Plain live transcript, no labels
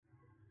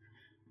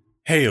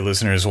Hey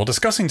listeners, while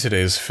discussing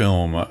today's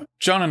film,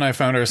 John and I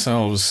found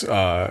ourselves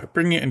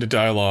bringing it into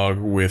dialogue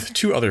with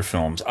two other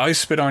films, I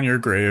Spit on Your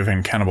Grave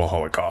and Cannibal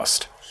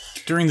Holocaust.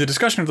 During the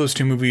discussion of those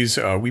two movies,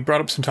 we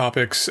brought up some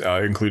topics,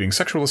 including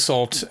sexual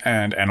assault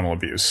and animal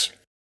abuse.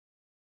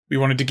 We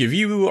wanted to give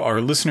you, our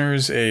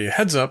listeners, a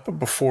heads up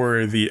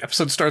before the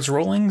episode starts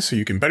rolling so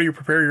you can better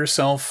prepare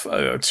yourself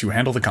to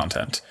handle the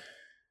content.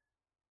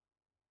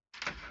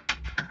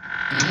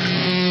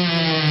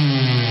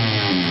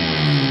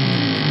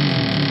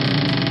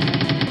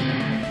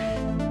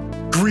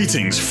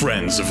 Greetings,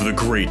 friends of the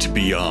great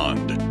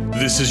beyond.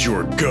 This is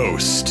your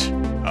host,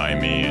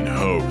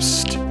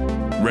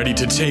 ready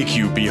to take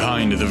you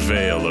behind the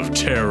veil of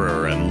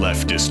terror and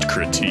leftist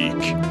critique.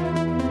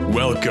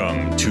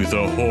 Welcome to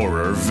the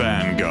Horror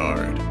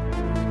Vanguard.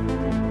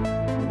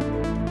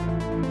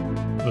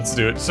 Let's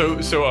do it.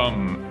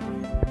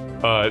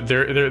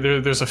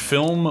 There's a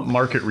film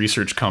market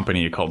research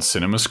company called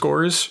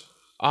CinemaScores.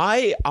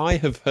 I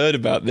have heard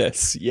about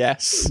this.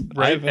 Yes,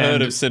 right. I've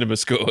heard of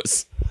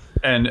CinemaScores.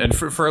 And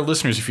for our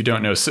listeners, if you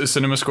don't know,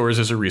 CinemaScores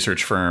is a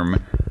research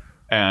firm,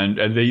 and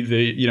they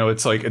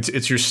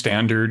it's your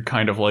standard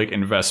kind of like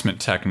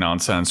investment tech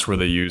nonsense where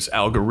they use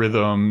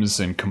algorithms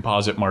and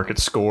composite market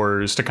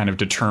scores to kind of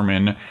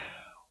determine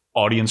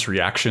audience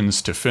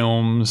reactions to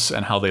films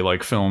and how they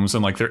like films,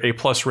 and like their A+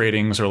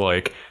 ratings are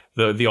like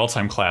the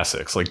all-time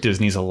classics like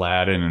Disney's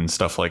Aladdin and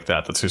stuff like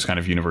that. That's just kind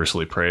of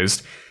universally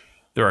praised.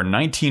 There are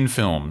 19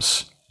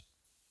 films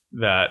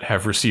that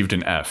have received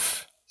an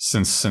F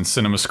since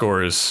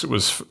CinemaScores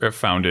was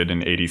founded in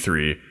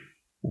 1983.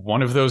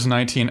 One of those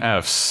 19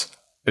 Fs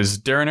is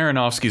Darren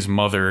Aronofsky's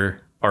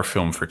Mother, our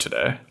film for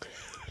today.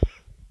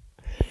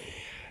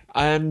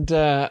 And,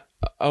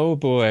 oh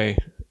boy,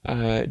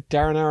 Darren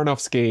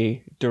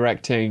Aronofsky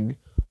directing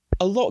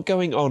a lot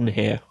going on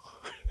here.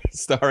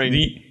 Starring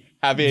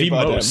Javier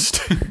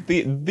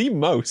Bardem. The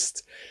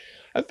most.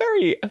 A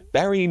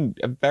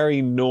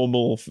very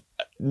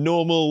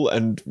normal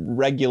and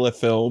regular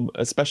film,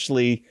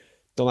 especially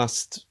the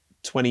last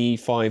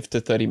 25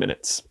 to 30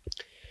 minutes.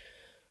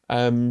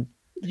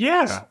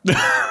 Yeah.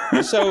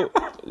 So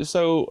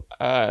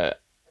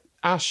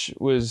Ash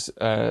was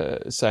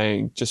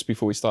saying just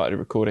before we started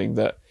recording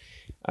that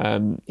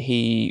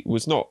he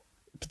was not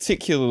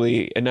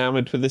particularly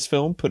enamored with this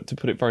film, to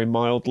put it very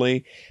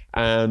mildly,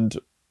 and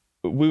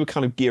we were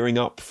kind of gearing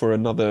up for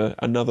another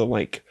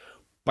like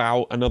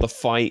bout, another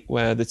fight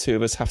where the two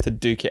of us have to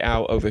duke it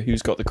out over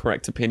who's got the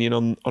correct opinion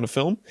on a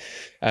film,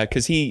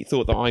 because he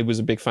thought that I was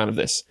a big fan of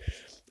this,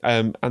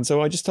 and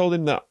so I just told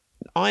him that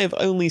I have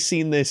only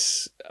seen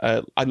this,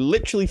 I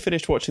literally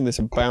finished watching this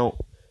about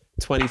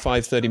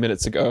 25-30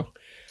 minutes ago,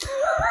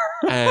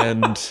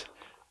 and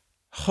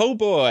oh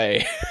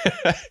boy.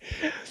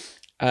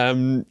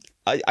 I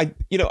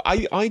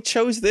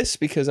chose this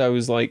because I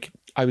was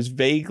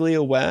vaguely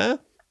aware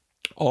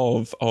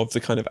of the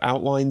kind of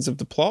outlines of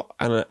the plot,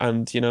 and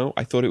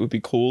I thought it would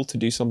be cool to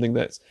do something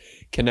that's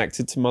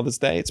connected to Mother's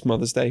Day. It's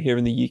Mother's Day here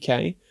in the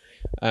UK,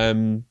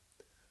 and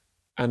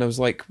I was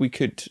like, we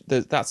could,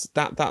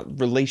 that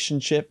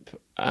relationship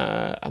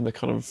and the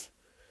kind of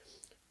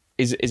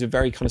is a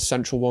very kind of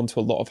central one to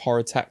a lot of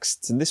horror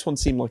texts, and this one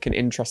seemed like an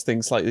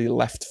interesting, slightly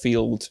left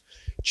field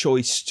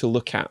choice to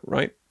look at,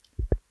 right?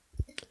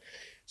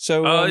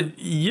 So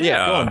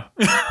yeah, go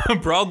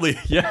on. Broadly,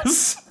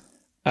 yes.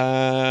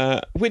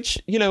 Which,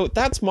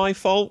 that's my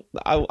fault.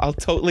 I'll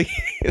totally,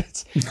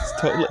 it's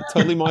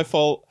totally my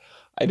fault.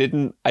 I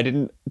didn't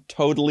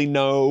totally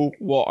know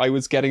what I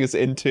was getting us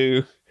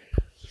into,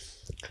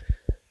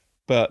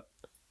 but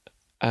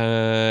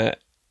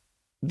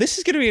this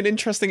is going to be an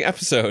interesting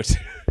episode.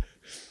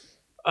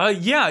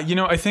 Yeah,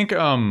 I think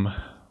I'll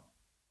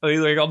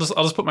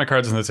just put my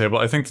cards on the table.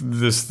 I think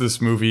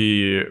this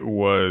movie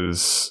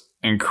was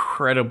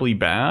incredibly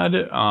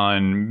bad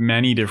on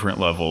many different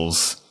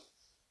levels.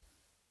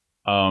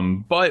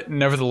 But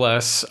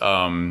nevertheless,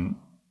 I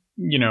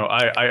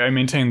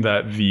maintain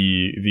that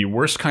the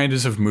worst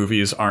kinds of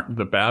movies aren't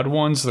the bad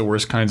ones. The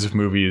worst kinds of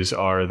movies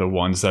are the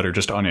ones that are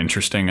just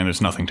uninteresting and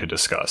there's nothing to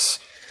discuss.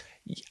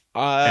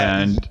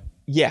 And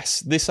yes,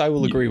 this I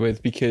will agree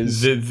with,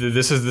 because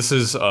this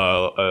is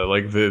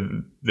like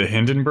the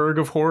Hindenburg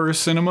of horror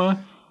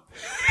cinema.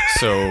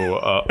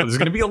 So there's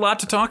going to be a lot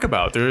to talk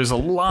about. There is a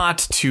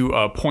lot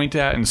to point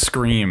at and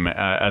scream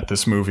at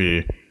this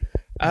movie,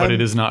 but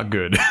it is not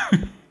good.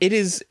 It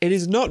is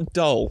not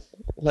dull.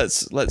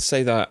 Let's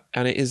say that,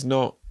 and it's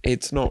not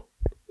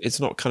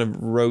kind of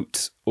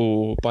rote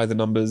or by the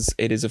numbers.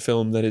 It is a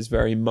film that is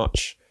very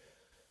much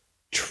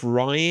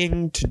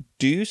trying to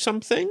do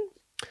something,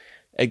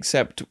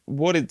 except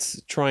what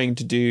it's trying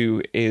to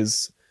do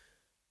is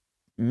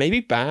maybe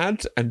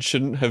bad and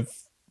shouldn't have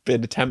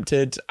been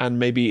attempted, and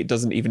maybe it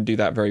doesn't even do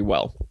that very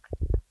well.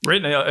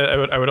 Right.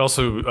 I would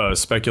also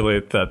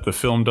speculate that the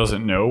film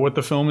doesn't know what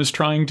the film is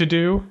trying to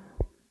do.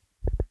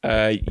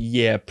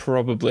 Yeah,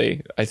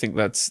 probably. I think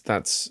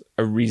that's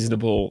a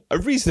reasonable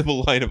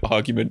line of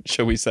argument,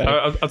 shall we say?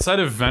 Outside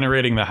of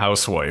venerating the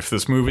housewife,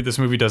 this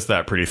movie does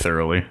that pretty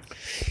thoroughly.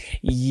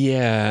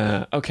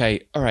 Yeah.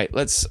 Okay. All right.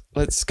 Let's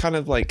kind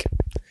of like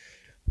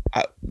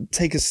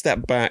take a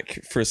step back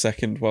for a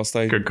second whilst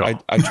I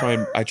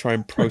try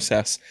and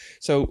process.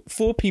 So,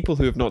 for people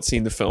who have not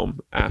seen the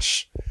film,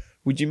 Ash,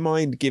 would you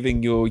mind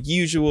giving your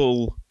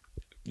usual,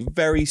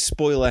 very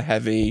spoiler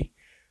heavy,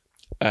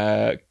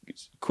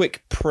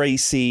 quick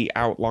précis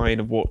outline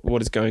of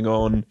what is going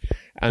on,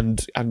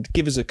 and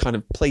give us a kind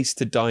of place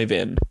to dive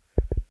in?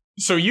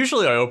 So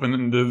usually I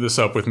open this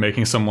up with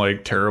making some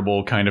like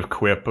terrible kind of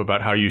quip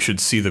about how you should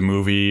see the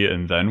movie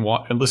and then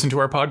listen to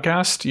our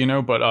podcast,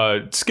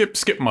 but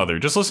skip Mother.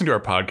 Just listen to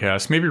our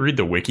podcast. Maybe read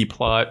the wiki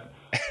plot.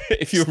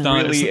 If you're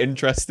really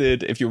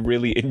interested, if you're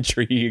really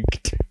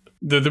intrigued.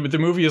 The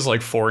movie is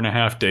like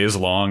 4.5 days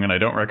long, and I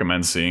don't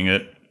recommend seeing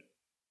it.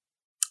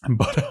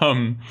 But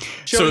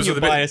showing your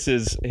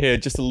biases here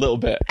just a little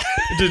bit.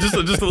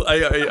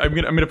 I'm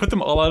gonna put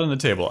them all out on the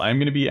table. I'm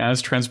gonna be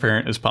as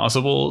transparent as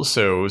possible,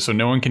 so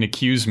no one can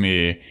accuse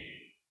me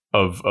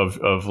of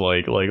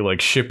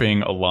like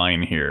shipping a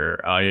line here.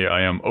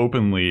 I am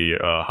openly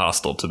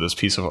hostile to this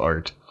piece of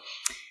art.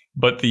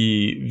 But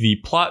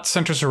the plot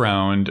centers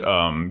around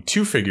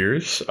two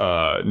figures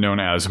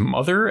known as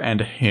Mother and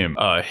Him.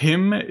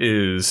 Him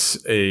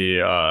is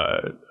a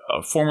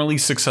formerly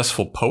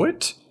successful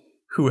poet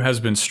who has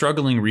been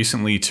struggling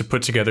recently to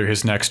put together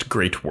his next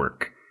great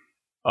work.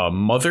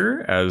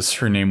 Mother, as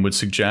her name would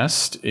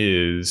suggest,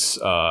 is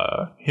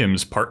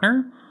Him's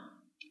partner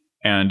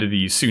and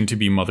the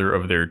soon-to-be mother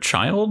of their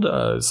child,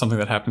 something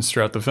that happens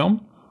throughout the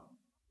film.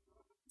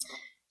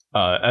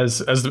 As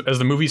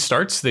the movie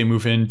starts, they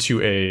move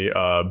into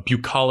a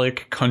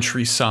bucolic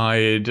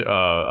countryside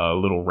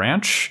little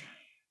ranch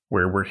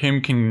where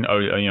Him can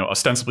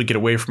ostensibly get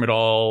away from it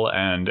all,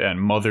 and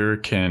Mother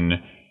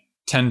can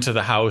tend to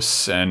the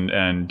house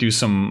and do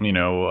some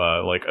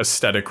like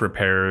aesthetic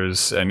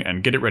repairs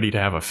and get it ready to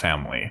have a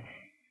family.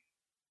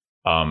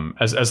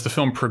 As the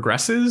film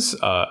progresses,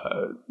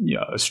 a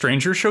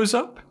stranger shows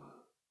up,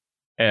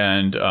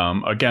 and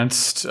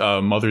against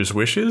Mother's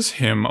wishes,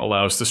 Him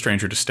allows the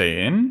stranger to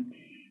stay in,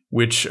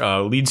 which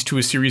leads to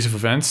a series of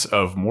events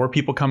of more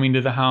people coming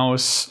to the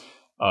house.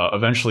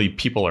 Eventually,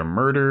 people are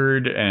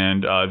murdered,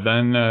 and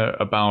then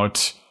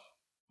about,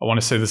 I want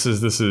to say this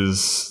is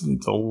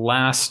the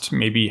last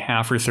maybe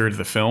half or third of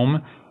the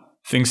film,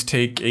 things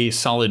take a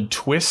solid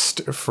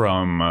twist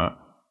from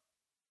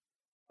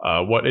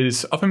what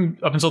is up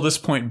until this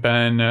point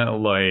been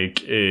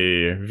like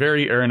a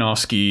very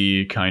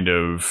Aronofsky kind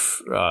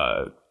of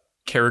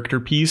character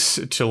piece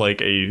to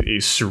like a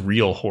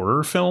surreal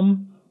horror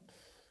film.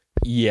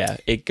 Yeah,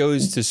 it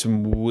goes to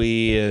some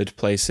weird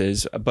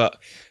places, but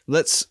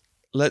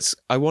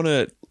I want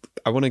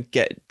to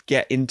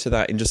get into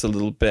that in just a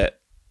little bit.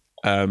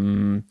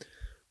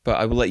 But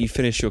I will let you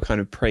finish your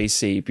kind of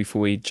précis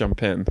before we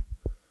jump in.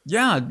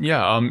 Yeah.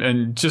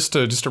 And just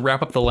to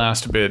wrap up the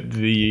last bit,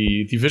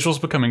 the visuals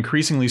become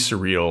increasingly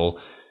surreal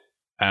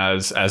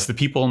as the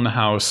people in the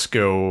house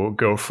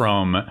go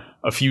from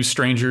a few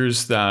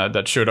strangers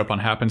that showed up on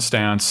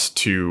happenstance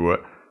to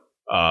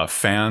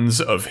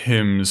fans of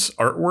Him's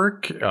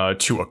artwork,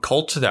 to a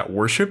cult that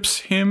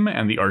worships Him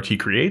and the art he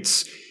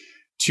creates,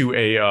 to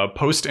a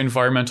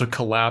post-environmental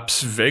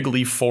collapse,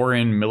 vaguely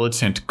foreign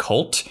militant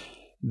cult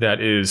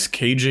that is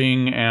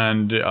caging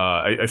and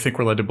I think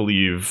we're led to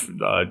believe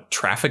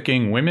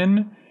trafficking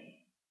women,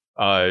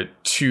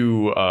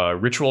 to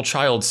ritual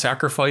child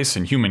sacrifice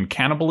and human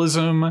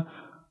cannibalism,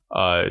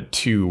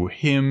 to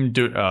Him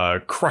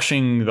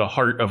crushing the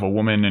heart of a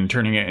woman and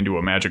turning it into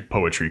a magic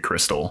poetry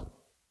crystal.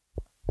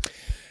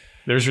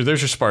 There's your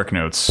Spark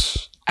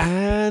Notes.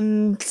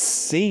 And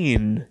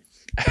scene.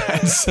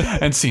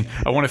 and scene.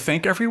 I want to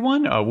thank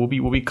everyone.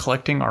 We'll be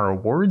collecting our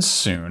awards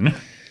soon.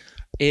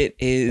 It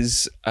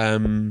is,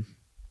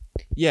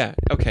 yeah.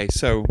 Okay,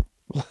 so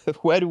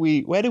where do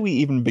we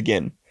even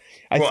begin?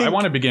 I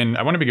want to begin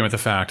with the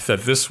fact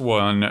that this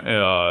won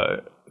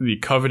the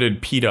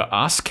coveted PETA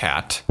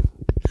OSCAT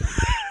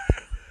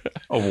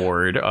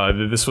award.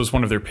 This was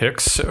one of their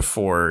picks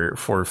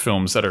for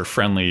films that are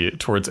friendly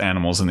towards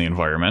animals and the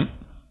environment.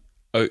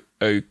 Oh,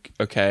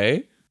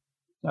 okay.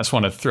 I just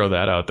want to throw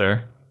that out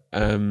there.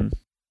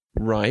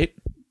 Right.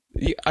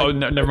 No,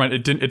 never mind.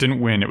 It didn't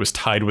win. It was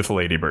tied with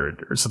Lady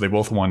Bird, so they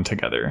both won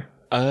together.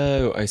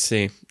 Oh, I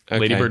see. Okay.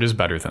 Lady Bird is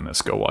better than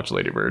this. Go watch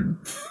Lady Bird.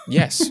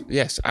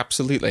 Yes,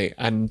 absolutely.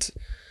 And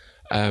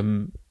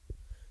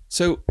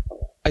so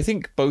I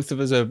think both of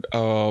us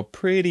are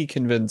pretty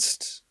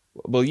convinced.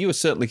 Well, you are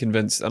certainly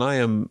convinced, and I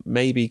am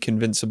maybe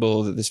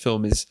convincible that this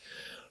film is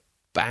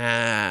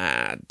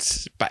bad.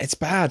 But it's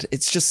bad.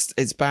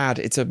 It's bad.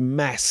 It's a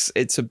mess.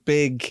 It's a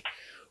big,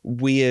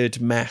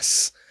 weird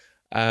mess.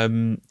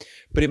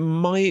 But it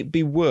might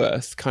be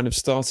worth kind of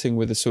starting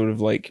with a sort of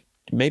like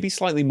maybe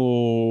slightly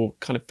more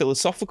kind of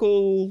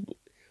philosophical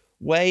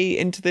way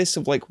into this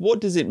of like,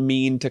 what does it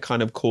mean to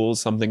kind of call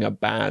something a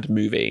bad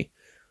movie?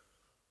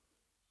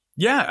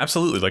 Yeah,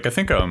 absolutely. Like, I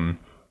think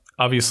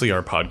obviously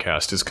our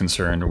podcast is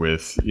concerned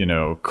with,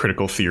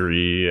 critical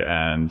theory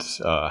and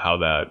how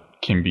that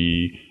can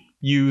be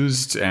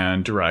used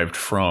and derived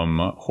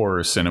from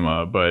horror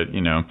cinema, but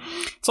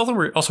it's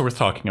also worth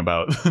talking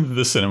about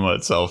the cinema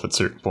itself at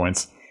certain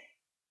points.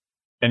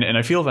 And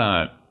I feel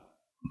that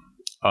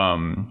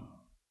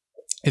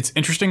it's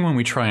interesting when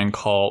we try and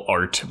call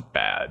art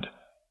bad.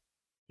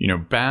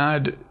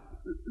 Bad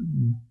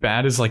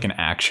is like an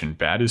action.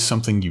 Bad is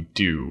something you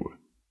do,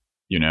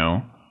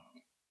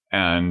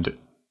 and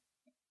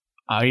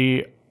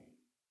I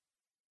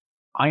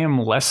am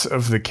less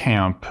of the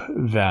camp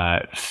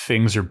that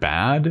things are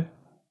bad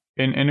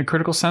in a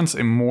critical sense,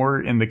 and more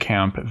in the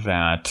camp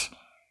that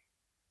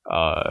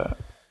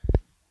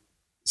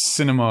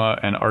cinema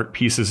and art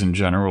pieces in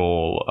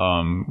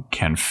general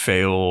can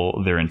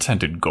fail their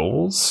intended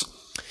goals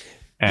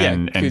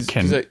and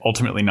can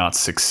ultimately not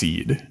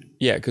succeed.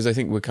 Yeah, because I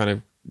think we're kind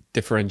of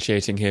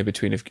differentiating here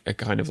between a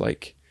kind of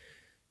like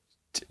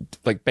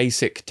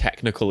basic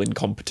technical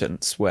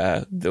incompetence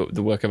where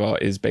the work of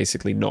art is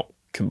basically not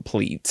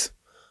complete,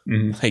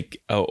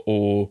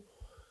 or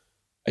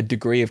a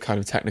degree of kind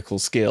of technical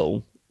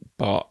skill,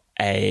 but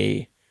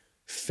a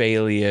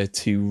failure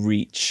to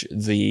reach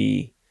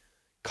the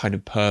kind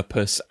of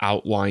purpose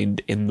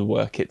outlined in the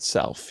work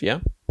itself.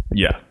 Yeah,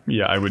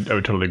 I would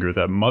totally agree with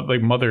that.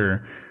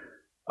 Mother,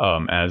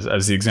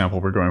 as the example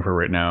we're going for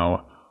right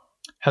now,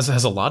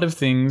 has a lot of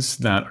things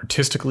that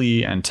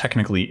artistically and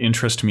technically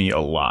interest me a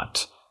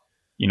lot.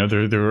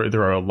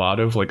 There are a lot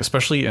of,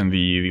 especially in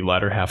the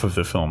latter half of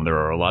the film, there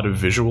are a lot of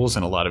visuals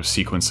and a lot of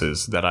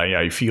sequences that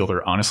I feel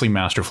are honestly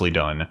masterfully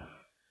done.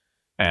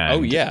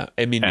 And,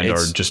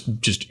 are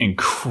just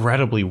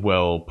incredibly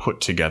well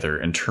put together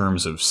in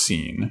terms of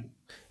scene.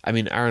 I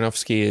mean,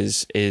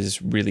 Aronofsky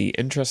is really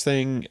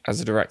interesting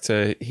as a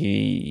director.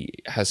 He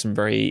has some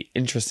very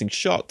interesting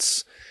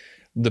shots.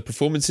 The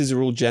performances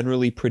are all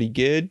generally pretty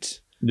good.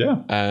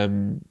 Yeah.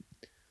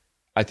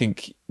 I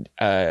think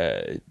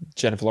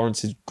Jennifer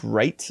Lawrence is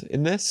great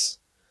in this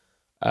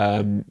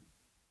for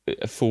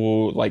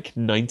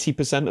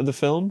 90% of the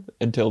film,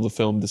 until the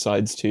film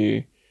decides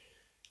to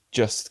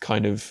just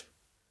kind of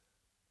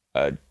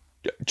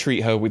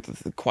treat her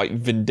with quite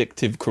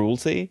vindictive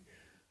cruelty.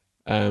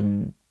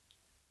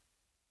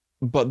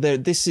 But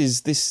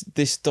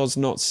this does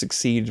not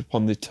succeed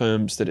upon the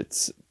terms that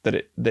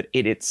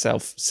it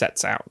itself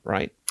sets out,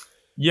 right?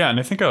 Yeah, and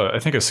I think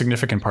a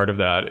significant part of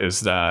that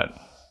is that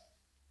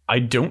I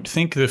don't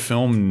think the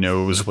film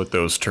knows what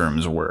those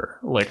terms were.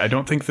 I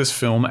don't think this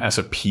film as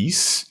a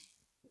piece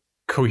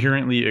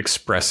coherently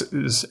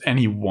expresses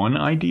any one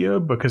idea,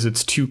 because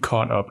it's too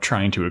caught up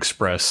trying to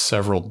express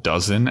several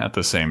dozen at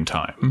the same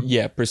time.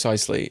 Yeah,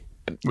 precisely.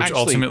 Which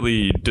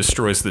ultimately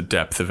destroys the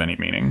depth of any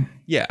meaning.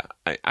 Yeah,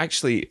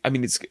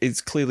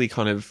 it's clearly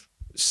kind of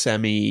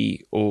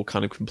semi or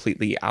kind of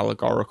completely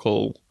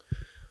allegorical.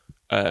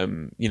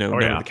 None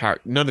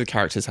of the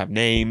characters have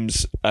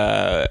names,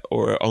 or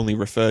are only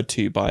referred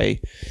to by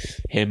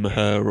him,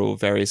 her, or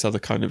various other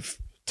kind of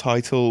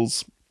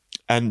titles.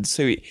 And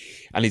so,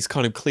 he's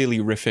kind of clearly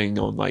riffing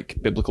on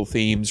biblical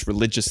themes,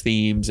 religious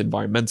themes,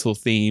 environmental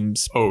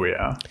themes. Oh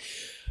yeah.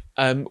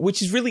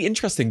 Which is really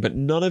interesting, but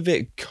none of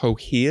it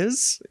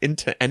coheres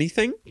into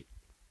anything.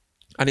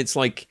 And it's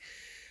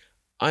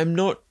I'm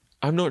not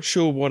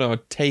sure what our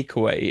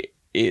takeaway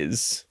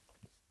is,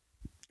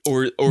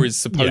 or is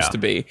supposed to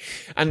be.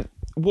 And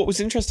what was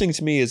interesting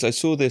to me is I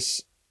saw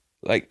this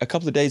a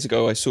couple of days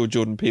ago. I saw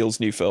Jordan Peele's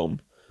new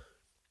film.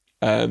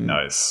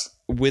 Nice.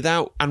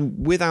 Without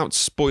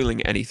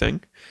spoiling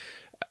anything,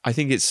 I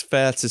think it's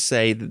fair to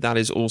say that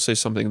is also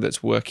something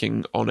that's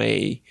working on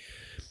a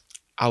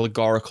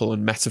allegorical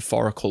and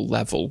metaphorical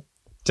level.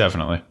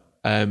 Definitely.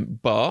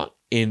 But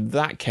in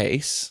that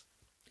case,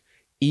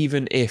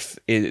 even if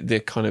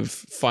the kind of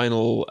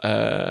final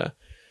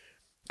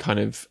kind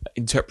of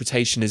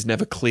interpretation is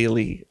never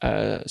clearly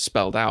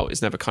spelled out,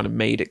 is never kind of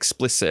made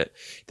explicit,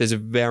 there's a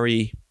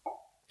very,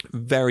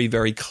 very,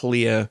 very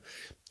clear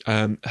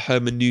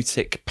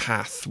hermeneutic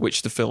path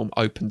which the film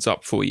opens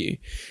up for you,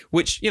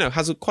 which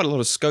has quite a lot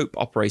of scope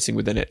operating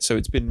within it. So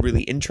it's been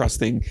really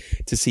interesting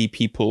to see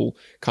people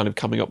kind of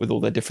coming up with all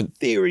their different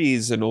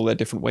theories and all their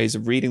different ways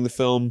of reading the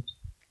film,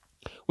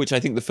 which I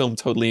think the film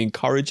totally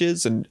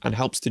encourages and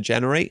helps to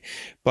generate.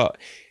 But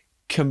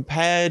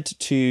compared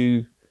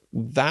to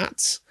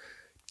that,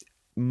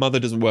 Mother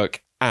doesn't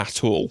work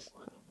at all.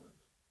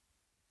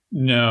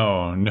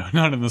 No,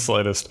 not in the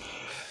slightest.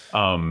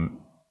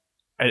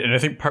 And I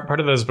think part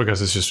of that is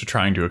because it's just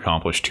trying to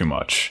accomplish too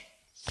much.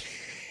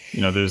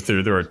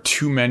 There are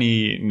too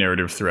many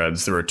narrative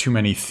threads. There are too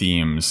many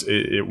themes.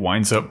 It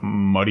winds up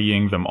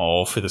muddying them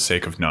all for the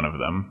sake of none of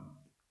them.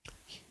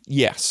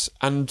 Yes,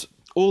 and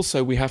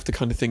also we have to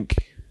kind of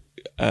think,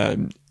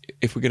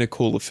 if we're going to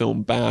call the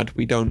film bad,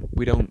 we don't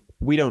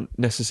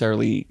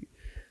necessarily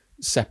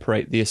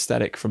separate the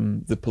aesthetic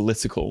from the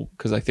political,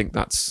 because I think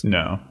that's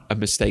a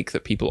mistake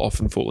that people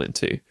often fall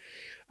into.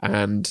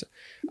 And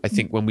I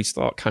think when we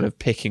start kind of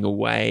picking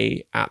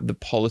away at the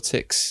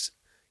politics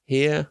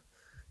here,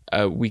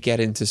 we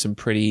get into some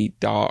pretty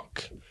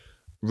dark,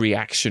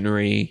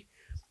 reactionary,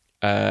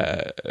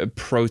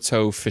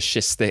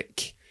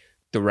 proto-fascistic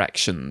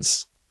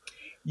directions.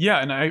 Yeah,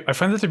 and I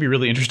find that to be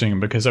really interesting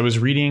because I was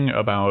reading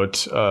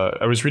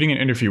an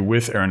interview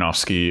with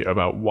Aronofsky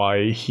about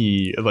why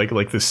he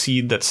like the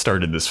seed that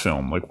started this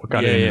film, like what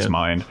got it in his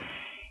mind.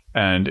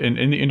 And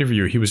in the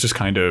interview, he was just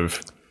kind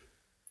of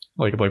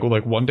like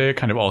one day it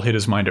kind of all hit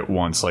his mind at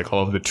once, like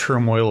all of the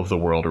turmoil of the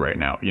world right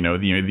now.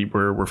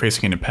 We're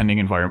facing an impending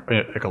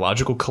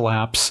ecological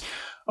collapse.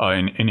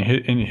 In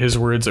his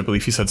words, I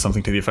believe he said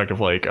something to the effect of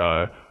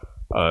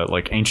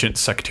like ancient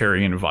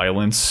sectarian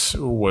violence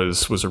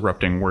was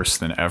erupting worse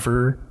than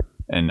ever.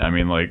 And I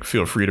mean, like,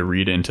 feel free to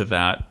read into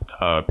that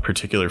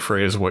particular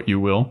phrase what you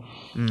will.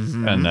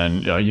 Mm-hmm. And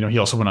then, he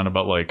also went on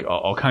about like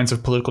all kinds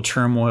of political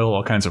turmoil,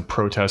 all kinds of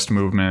protest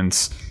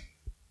movements,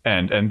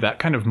 and that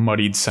kind of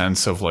muddied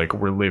sense of like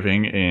we're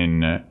living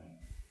in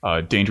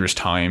dangerous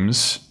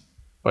times.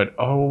 But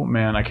oh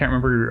man, I can't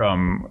remember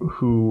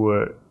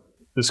who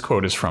this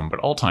quote is from. But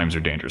all times are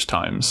dangerous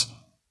times.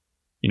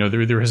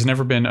 There has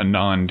never been a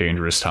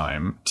non-dangerous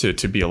time to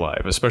be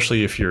alive,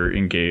 especially if you're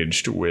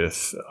engaged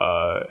with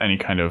any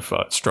kind of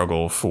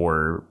struggle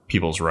for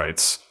people's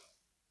rights.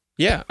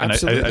 Yeah,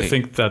 absolutely. And I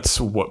think that's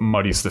what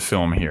muddies the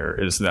film here,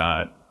 is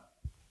that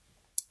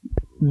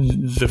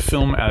the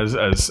film as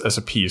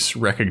a piece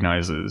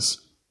recognizes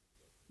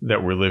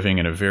that we're living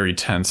in a very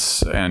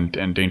tense and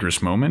dangerous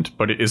moment,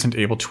 but it isn't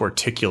able to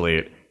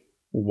articulate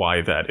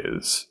why that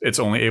is. It's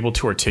only able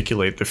to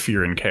articulate the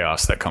fear and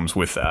chaos that comes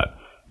with that.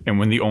 And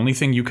when the only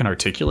thing you can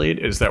articulate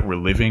is that we're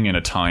living in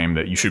a time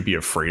that you should be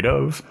afraid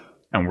of,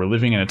 and we're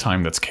living in a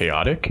time that's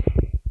chaotic,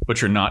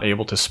 but you're not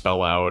able to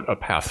spell out a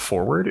path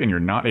forward, and you're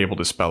not able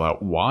to spell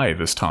out why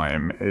this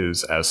time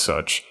is as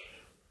such,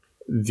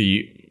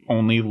 the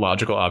only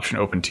logical option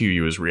open to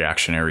you is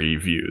reactionary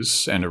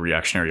views and a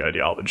reactionary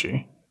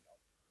ideology.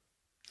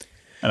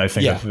 And I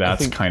think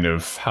that's kind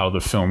of how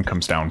the film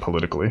comes down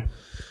politically.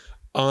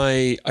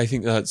 I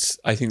think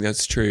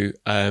that's true.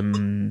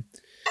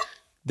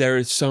 There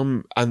is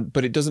some,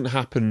 but it doesn't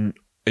happen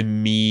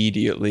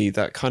immediately.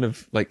 That kind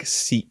of like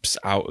seeps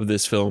out of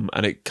this film,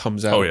 and it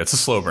comes out. Oh yeah, it's a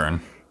slow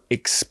burn.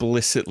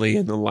 Explicitly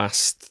in the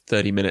last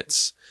 30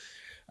 minutes.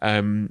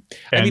 And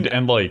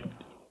like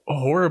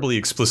horribly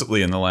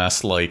explicitly in the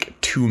last like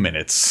 2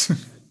 minutes.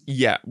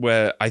 Yeah,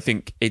 where I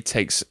think it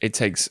takes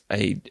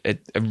a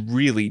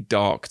really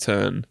dark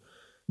turn.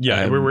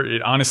 Yeah, where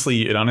it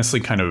honestly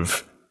kind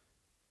of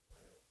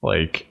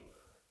like.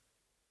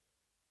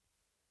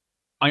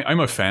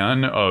 I'm a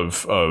fan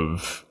of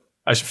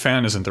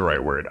fan isn't the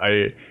right word.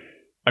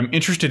 I'm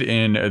interested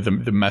in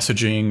the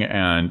messaging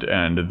and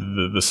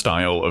the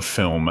style of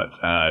film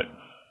that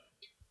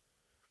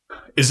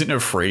isn't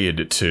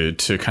afraid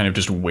to kind of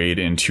just wade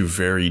into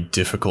very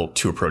difficult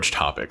to approach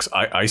topics.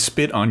 I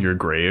Spit on Your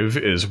Grave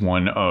is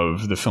one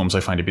of the films I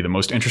find to be the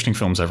most interesting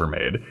films ever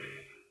made.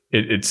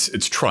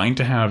 It's trying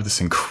to have this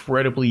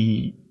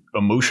incredibly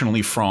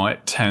emotionally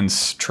fraught,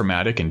 tense,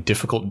 traumatic, and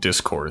difficult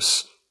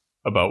discourse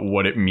about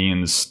what it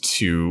means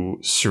to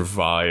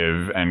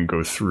survive and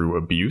go through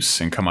abuse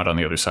and come out on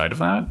the other side of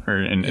that,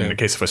 or in the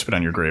case of I Spit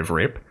on Your Grave,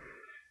 rape.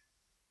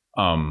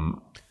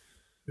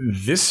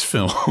 This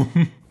film,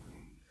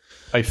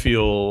 I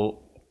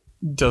feel,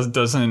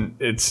 doesn't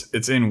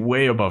it's in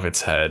way above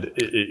its head.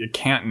 It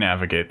can't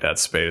navigate that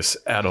space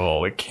at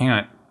all. It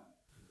can't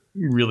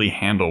really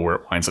handle where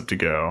it winds up to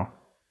go.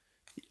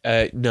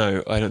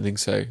 No, I don't think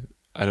so.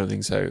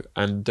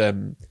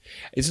 And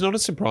it's not a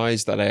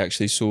surprise that I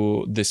actually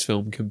saw this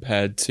film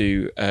compared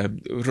to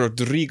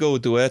Rodrigo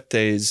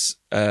Duerte's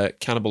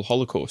Cannibal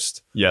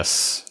Holocaust.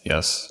 Yes.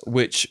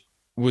 Which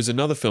was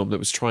another film that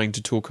was trying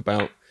to talk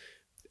about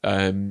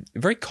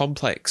very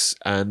complex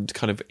and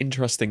kind of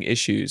interesting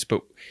issues,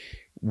 but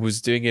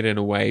was doing it in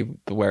a way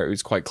where it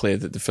was quite clear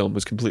that the film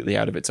was completely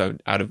out of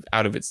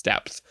its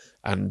depth,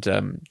 and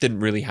didn't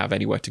really have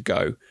anywhere to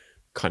go,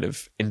 kind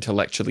of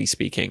intellectually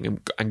speaking,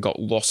 and got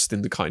lost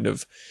in the kind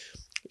of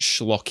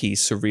schlocky,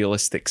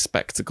 surrealistic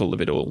spectacle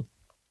of it all.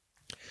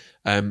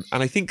 And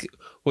I think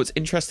what's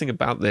interesting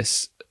about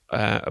this,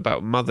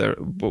 about Mother,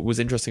 what was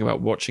interesting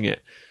about watching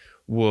it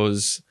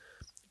was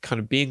kind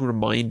of being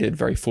reminded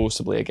very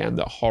forcibly again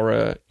that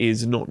horror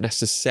is not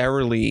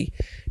necessarily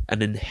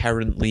an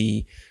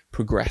inherently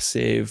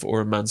progressive or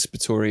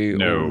emancipatory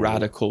or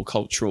radical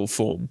cultural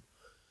form.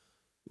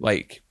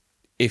 Like,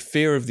 if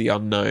fear of the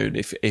unknown,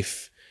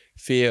 if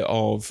fear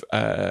of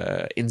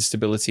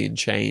instability and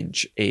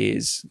change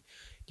is,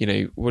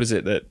 what is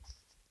it that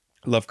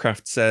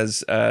Lovecraft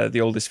says?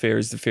 The oldest fear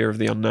is the fear of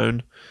the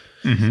unknown.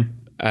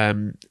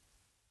 Mm-hmm.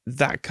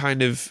 That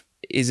kind of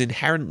is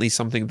inherently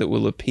something that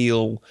will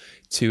appeal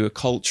to a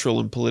cultural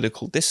and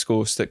political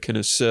discourse that can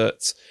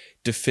assert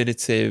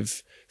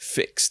definitive,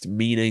 fixed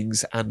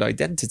meanings and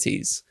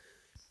identities,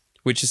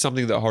 which is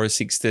something that horror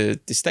seeks to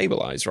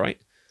destabilize, right?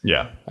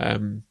 Yeah.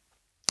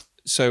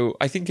 So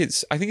I think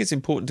it's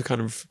important to kind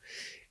of,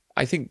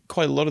 I think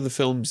quite a lot of the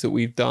films that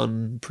we've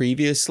done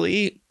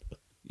previously,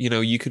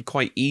 you could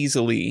quite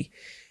easily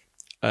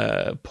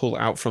pull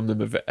out from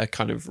them a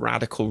kind of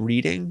radical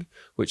reading,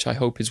 which I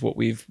hope is what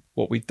we've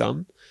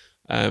done.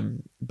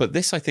 But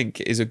this, I think,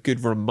 is a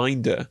good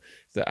reminder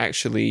that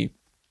actually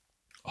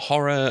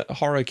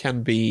horror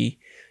can be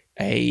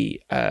a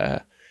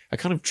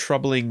kind of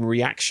troubling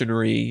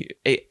reactionary.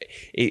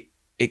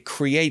 It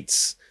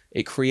creates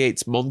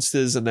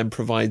monsters and then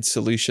provides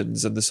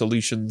solutions, and the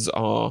solutions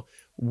are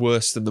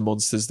worse than the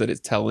monsters that it's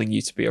telling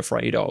you to be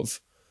afraid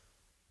of.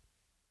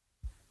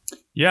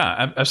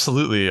 Yeah,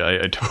 absolutely.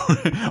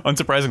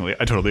 Unsurprisingly,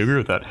 I totally agree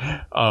with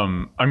that.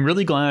 I'm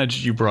really glad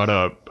you brought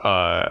up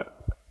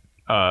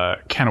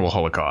Cannibal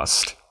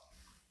Holocaust,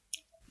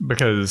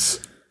 because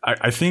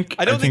I think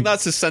I don't think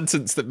that's a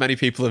sentence that many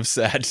people have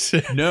said.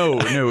 no,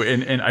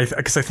 and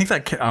because I think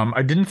that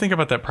I didn't think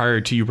about that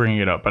prior to you bringing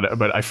it up,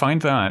 but I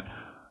find that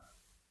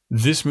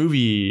this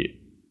movie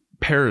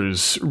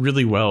pairs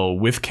really well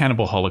with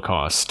Cannibal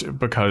Holocaust,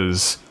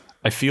 because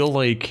I feel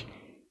like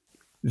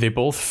they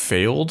both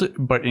failed,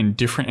 but in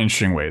different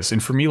interesting ways.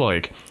 And for me,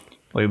 like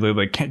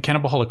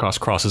Cannibal Holocaust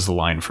crosses the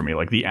line for me.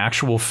 Like, the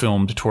actual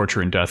filmed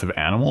torture and death of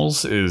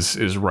animals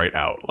is right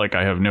out. Like,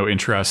 I have no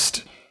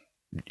interest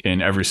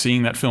in ever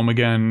seeing that film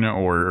again,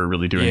 or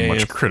really doing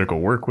much critical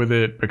work with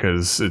it,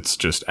 because it's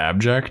just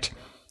abject.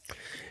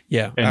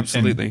 Yeah,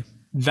 absolutely.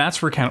 And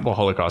that's where Cannibal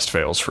Holocaust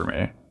fails for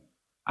me.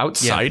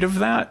 Outside of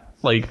that,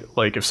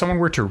 like if someone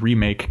were to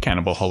remake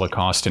Cannibal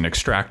Holocaust and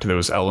extract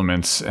those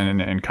elements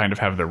and kind of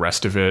have the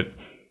rest of it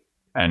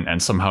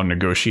and somehow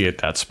negotiate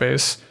that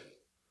space,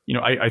 you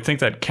know, I think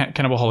that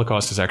Cannibal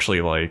Holocaust is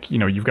actually like, you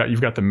know, you've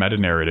got the meta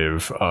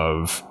narrative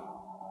of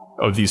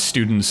these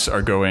students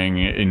are going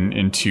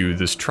into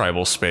this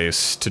tribal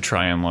space to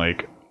try and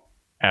like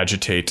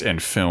agitate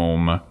and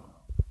film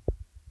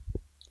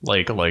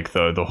like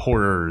the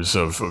horrors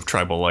of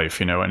tribal life,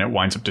 you know, and it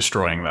winds up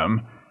destroying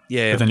them.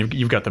 Yeah. But then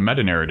you've got the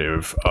meta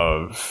narrative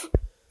of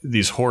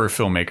these horror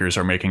filmmakers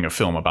are making a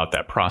film about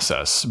that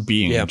process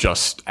being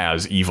just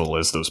as evil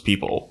as those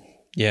people.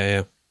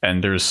 Yeah.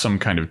 And there's some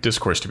kind of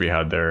discourse to be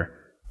had there,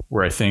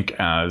 where I think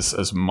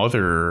as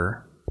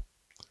Mother,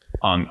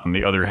 on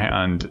the other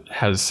hand,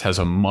 has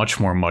a much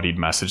more muddied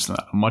message than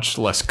that, a much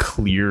less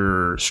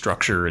clear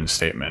structure and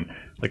statement.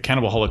 Like,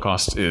 Cannibal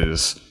Holocaust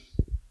is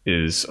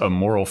a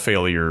moral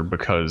failure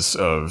because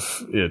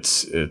of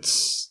its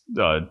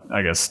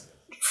I guess,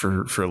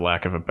 for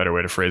lack of a better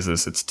way to phrase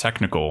this, its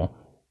technical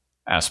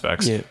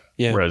aspects.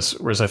 Yeah.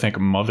 Whereas I think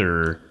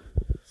Mother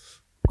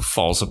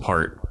falls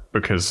apart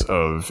because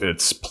of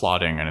its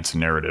plotting and its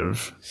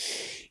narrative.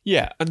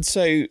 Yeah, and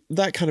so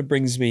that kind of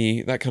brings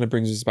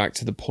us back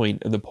to the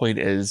point, and the point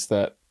is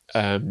that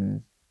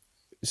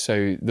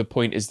so the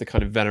point is the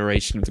kind of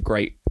veneration of the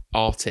great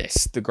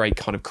artist, the great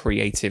kind of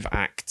creative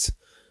act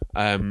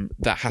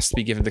that has to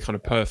be given the kind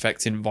of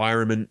perfect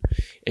environment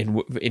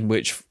in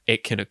which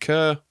it can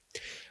occur.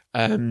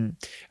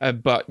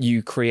 But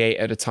you create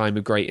at a time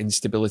of great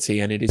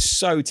instability, and it is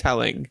so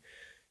telling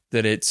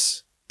that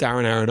it's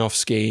Darren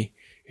Aronofsky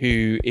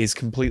who is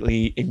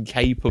completely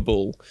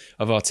incapable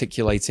of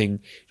articulating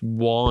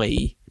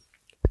why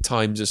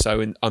times are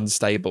so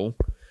unstable.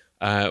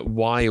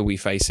 Why are we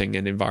facing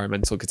an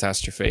environmental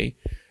catastrophe?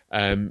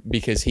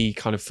 Because he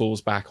kind of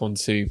falls back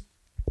onto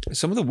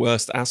some of the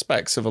worst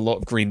aspects of a lot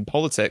of green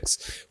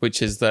politics,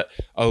 which is that,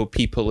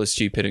 people are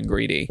stupid and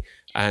greedy,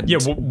 and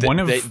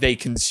they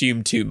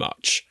consume too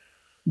much.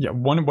 Yeah,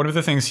 one of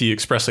the things he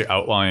expressly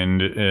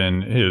outlined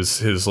in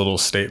his little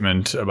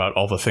statement about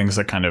all the things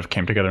that kind of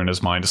came together in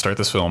his mind to start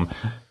this film,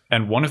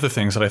 and one of the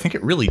things that I think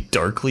it really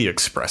darkly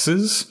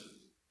expresses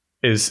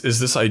is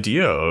this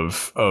idea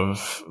of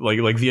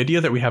like the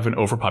idea that we have an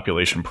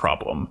overpopulation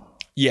problem.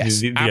 Yes,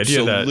 the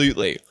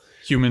absolutely. Idea that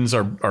humans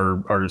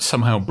are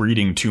somehow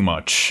breeding too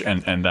much,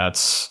 and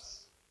that's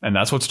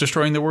what's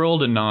destroying the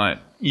world, and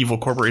not evil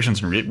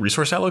corporations and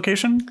resource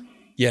allocation.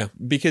 Yeah,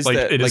 because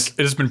it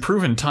has been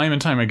proven time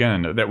and time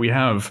again that we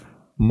have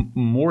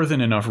more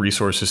than enough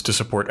resources to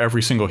support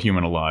every single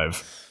human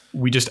alive.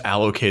 We just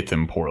allocate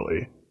them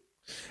poorly.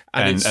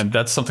 And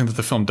that's something that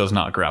the film does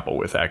not grapple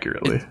with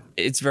accurately.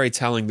 It's very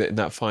telling that in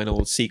that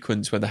final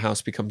sequence where the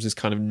house becomes this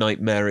kind of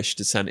nightmarish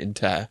descent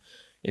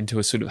into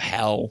a sort of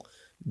hell,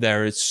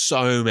 there is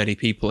so many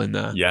people in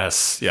there.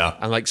 Yes, yeah.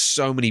 And like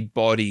so many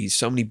bodies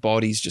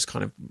just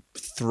kind of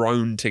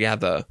thrown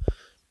together.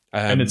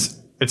 And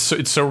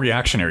it's so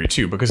reactionary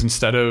too, because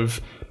instead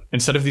of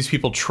these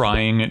people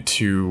trying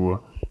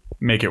to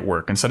make it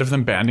work, instead of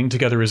them banding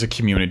together as a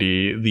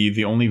community,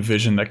 the only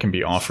vision that can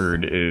be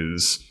offered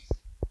is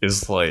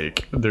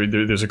like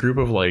there's a group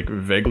of like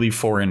vaguely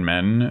foreign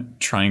men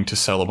trying to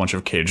sell a bunch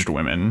of caged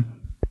women.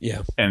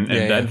 Yeah. And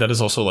that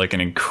is also like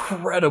an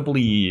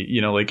incredibly,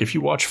 you know, like if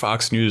you watch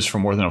Fox News for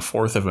more than a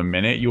fourth of a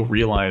minute, you'll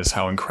realize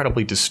how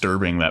incredibly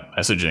disturbing that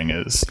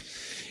messaging is.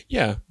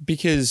 Yeah,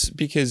 because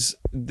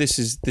this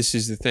is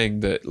the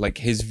thing, that like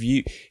his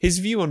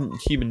view on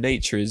human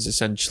nature is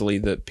essentially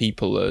that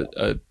people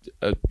are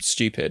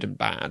stupid and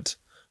bad,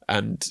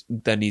 and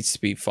there needs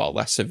to be far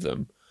less of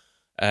them.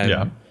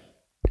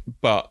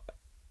 But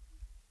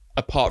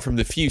apart from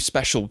the few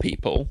special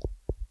people,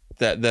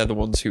 they're the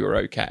ones who are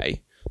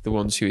okay, the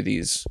ones who are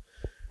these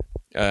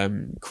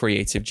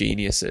creative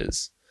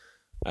geniuses.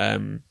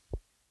 And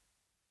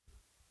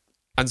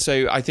And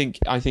so I think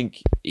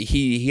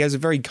he has a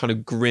very kind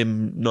of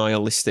grim,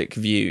 nihilistic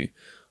view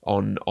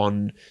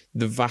on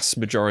the vast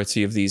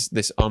majority of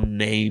this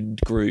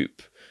unnamed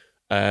group,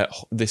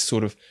 this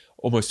sort of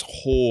almost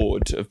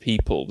horde of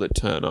people that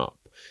turn up,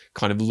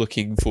 kind of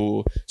looking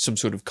for some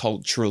sort of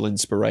cultural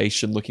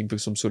inspiration, looking for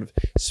some sort of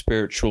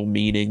spiritual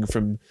meaning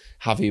from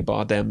Javier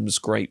Bardem's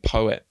great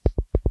poet.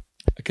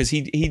 Because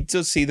he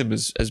does see them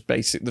as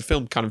basic. The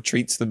film kind of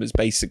treats them as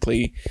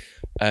basically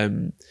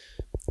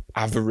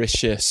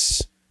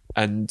avaricious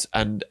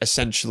and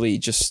essentially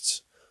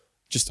just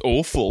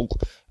awful.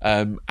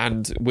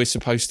 And we're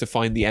supposed to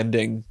find the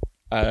ending,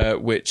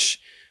 which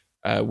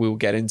we'll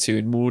get into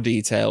in more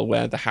detail,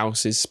 where the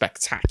house is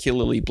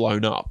spectacularly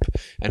blown up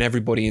and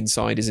everybody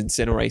inside is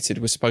incinerated.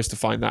 We're supposed to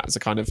find that as a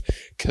kind of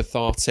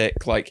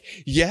cathartic, like,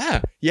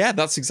 yeah,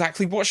 that's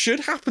exactly what should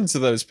happen to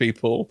those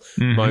people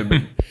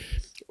moment.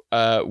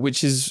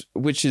 Which is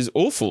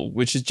awful,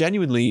 which is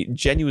genuinely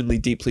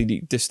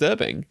deeply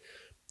disturbing,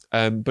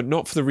 but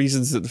not for the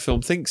reasons that the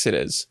film thinks it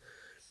is.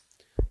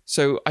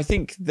 So I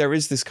think there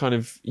is this kind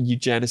of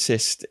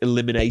eugenicist,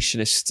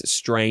 eliminationist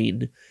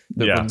strain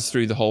that runs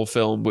through the whole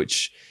film,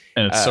 which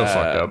and it's so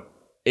fucked up.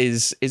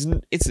 It's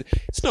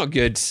not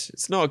good.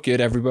 It's not good.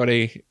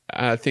 Everybody,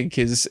 I think,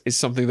 is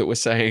something that we're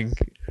saying.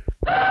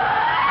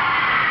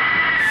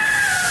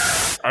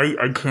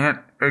 I can't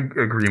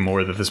agree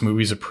more that this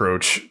movie's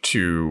approach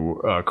to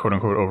quote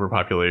unquote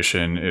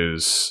overpopulation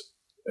is,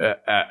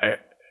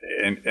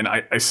 and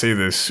I say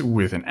this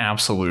with an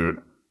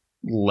absolute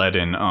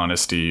leaden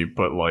honesty,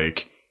 but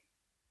like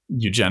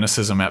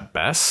eugenicism at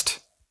best.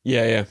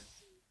 Yeah.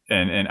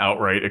 And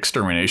outright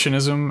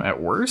exterminationism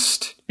at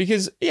worst.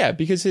 Because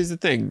here's the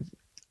thing.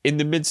 In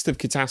the midst of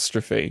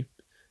catastrophe,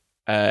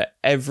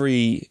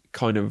 every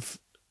kind of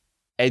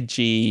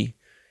edgy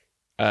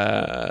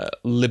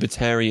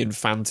libertarian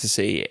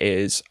fantasy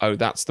is,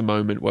 that's the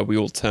moment where we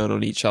all turn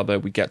on each other,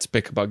 we get to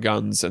pick up our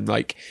guns, and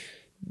like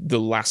the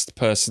last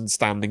person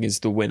standing is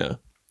the winner.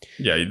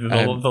 Yeah,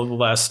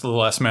 the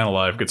last man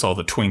alive gets all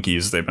the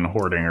Twinkies they've been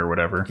hoarding or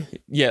whatever.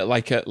 Yeah,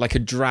 like a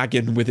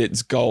dragon with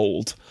its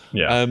gold.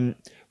 Yeah.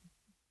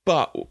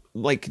 But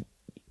like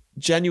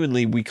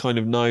genuinely, we kind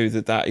of know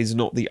that is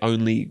not the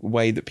only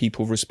way that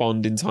people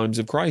respond in times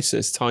of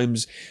crisis.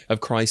 Times of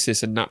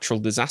crisis and natural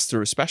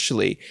disaster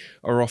especially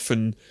are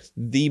often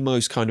the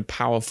most kind of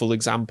powerful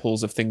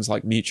examples of things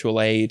like mutual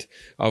aid,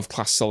 of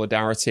class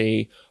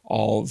solidarity,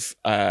 of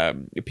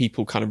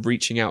people kind of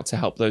reaching out to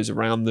help those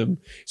around them.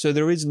 So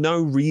there is no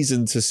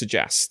reason to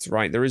suggest,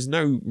 right? There is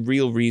no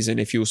real reason,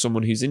 if you're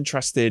someone who's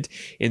interested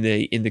in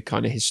the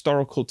kind of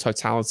historical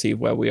totality of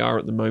where we are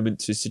at the moment,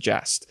 to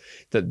suggest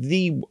that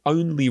the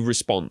only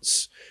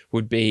response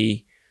would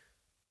be,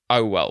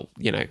 a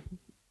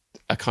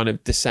kind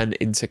of descent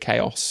into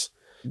chaos.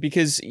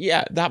 Because,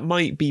 that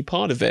might be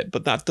part of it,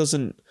 but that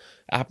doesn't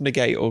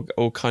abnegate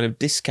or kind of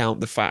discount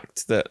the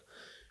fact that,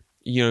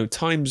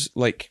 times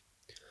like,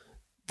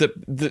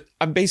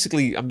 I'm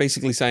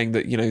basically saying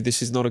that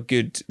this is not a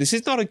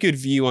good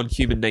view on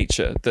human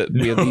nature, that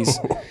we are these,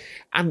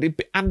 and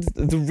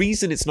the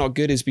reason it's not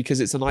good is because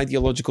it's an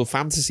ideological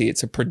fantasy.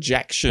 It's a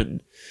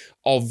projection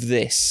of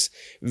this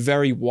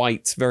very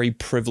white, very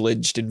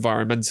privileged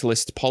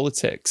environmentalist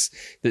politics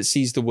that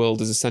sees the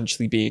world as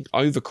essentially being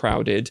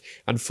overcrowded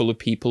and full of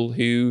people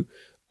who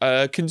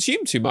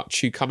consume too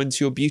much, who come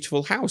into your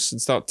beautiful house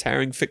and start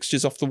tearing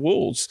fixtures off the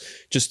walls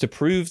just to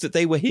prove that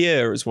they were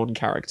here, as one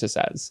character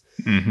says.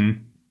 Mm-hmm.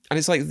 And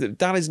it's like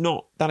that is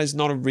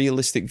not a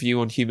realistic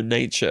view on human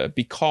nature,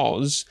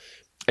 because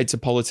it's a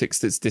politics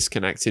that's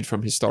disconnected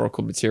from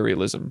historical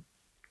materialism.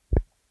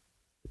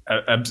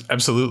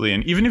 Absolutely.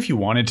 And even if you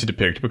wanted to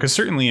depict, because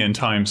certainly in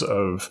times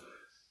of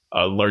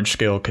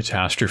large-scale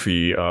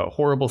catastrophe,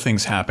 horrible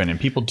things happen, and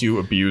people do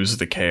abuse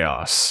the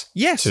chaos.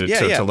 Yes, to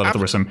let it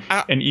over some.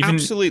 And even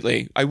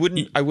absolutely, I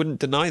wouldn't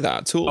deny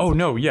that at all. Oh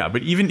no, yeah,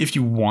 but even if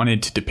you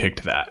wanted to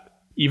depict that,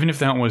 even if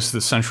that was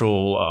the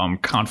central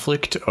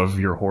conflict of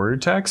your horror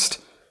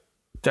text,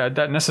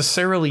 that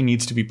necessarily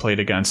needs to be played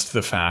against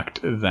the fact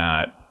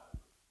that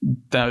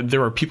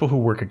there are people who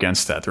work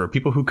against that. There are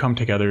people who come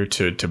together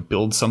to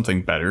build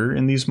something better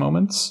in these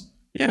moments.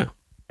 Yeah.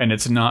 And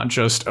it's not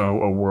just a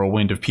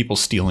whirlwind of people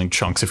stealing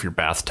chunks of your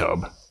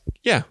bathtub.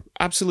 Yeah,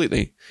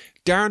 absolutely.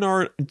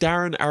 Darren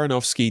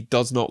Aronofsky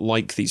does not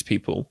like these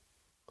people.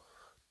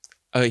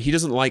 He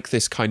doesn't like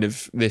this kind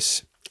of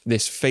this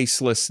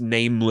faceless,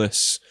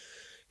 nameless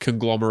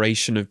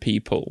conglomeration of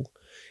people.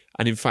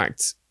 And in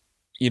fact,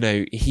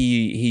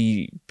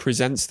 he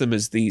presents them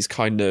as this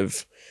kind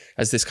of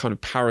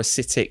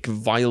parasitic,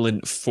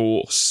 violent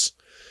force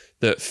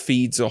that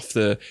feeds off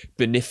the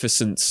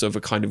beneficence of a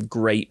kind of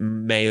great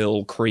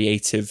male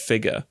creative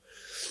figure,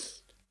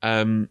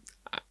 and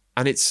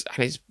it's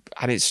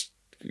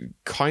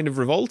kind of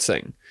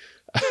revolting.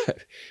 A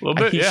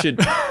little bit,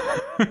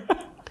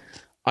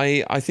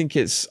 I think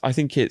it's,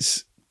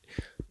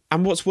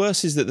 and what's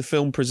worse is that the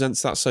film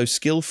presents that so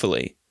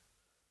skillfully,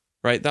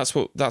 right? That's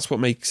what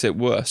makes it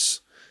worse.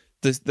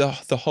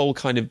 The whole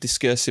kind of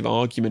discursive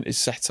argument is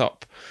set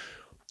up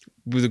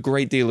with a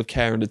great deal of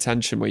care and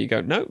attention, where you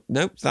go, no,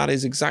 that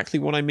is exactly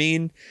what I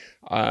mean.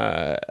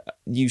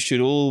 You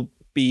should all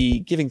be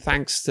giving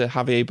thanks to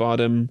Javier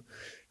Bardem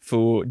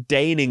for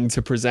deigning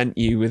to present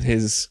you with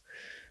his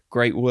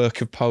great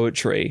work of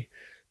poetry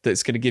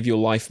that's going to give your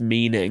life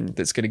meaning,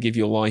 that's going to give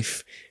your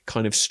life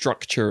kind of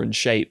structure and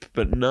shape.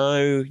 But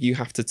no, you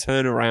have to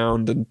turn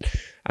around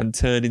and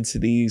turn into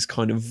these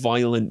kind of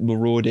violent,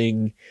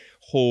 marauding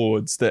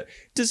hordes that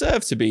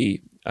deserve to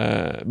be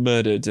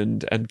murdered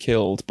and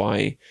killed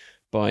by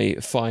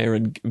fire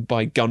and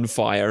by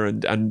gunfire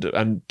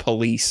and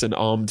police and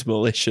armed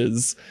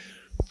militias.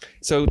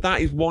 So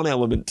that is one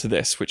element to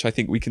this, which I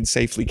think we can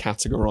safely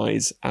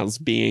categorize as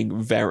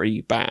being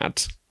very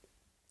bad.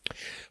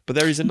 But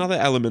there is another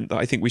element that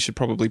I think we should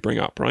probably bring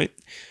up, right?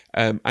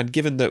 And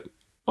given that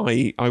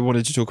I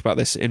wanted to talk about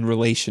this in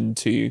relation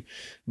to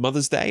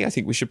Mother's Day, I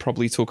think we should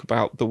probably talk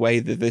about the way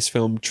that this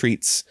film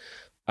treats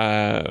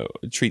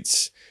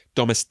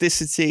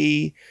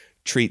domesticity,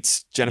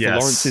 treats Jennifer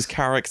Lawrence's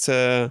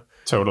character.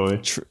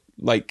 Totally.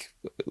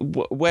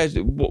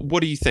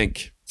 What do you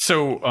think?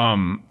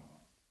 So,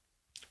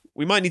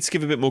 we might need to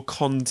give a bit more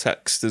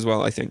context as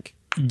well, I think.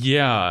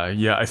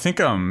 Yeah. I think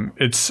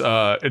it's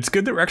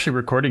good that we're actually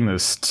recording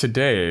this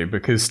today,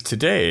 because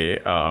today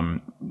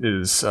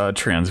is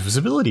Trans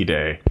Visibility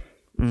Day.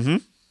 Mm-hmm.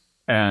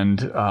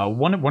 And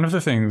one of the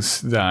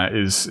things that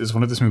is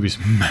one of this movie's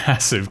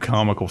massive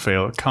comical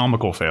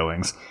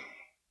failings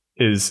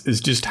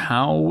is just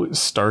how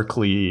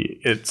starkly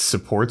it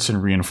supports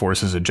and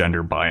reinforces a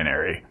gender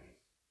binary.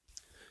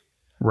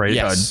 Right?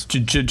 Yes.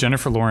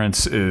 Jennifer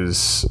Lawrence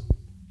is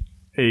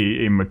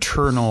a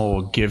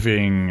maternal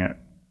giving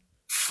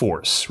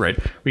force, right?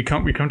 We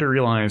come to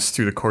realize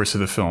through the course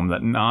of the film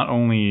that not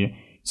only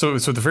so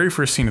the very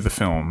first scene of the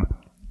film,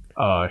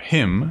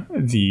 him,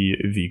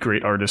 the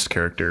great artist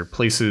character,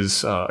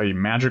 places a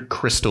magic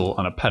crystal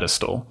on a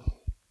pedestal,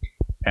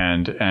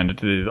 and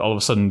all of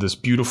a sudden this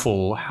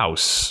beautiful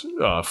house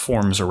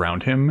forms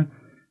around him,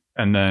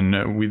 and then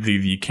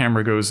the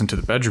camera goes into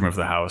the bedroom of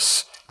the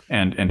house,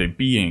 and a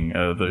being,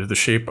 the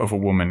shape of a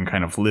woman,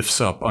 kind of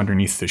lifts up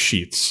underneath the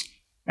sheets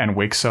and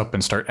wakes up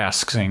and start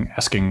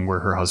asking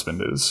where her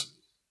husband is.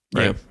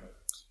 Right.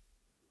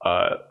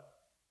 Yeah.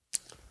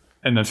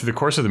 And then through the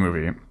course of the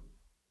movie,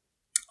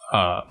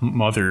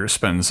 Mother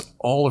spends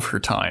all of her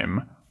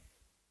time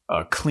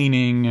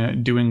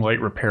cleaning, doing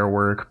light repair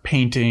work,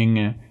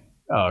 painting,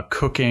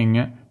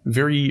 cooking,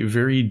 very,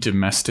 very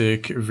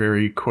domestic,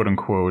 very quote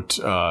unquote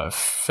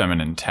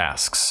feminine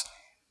tasks.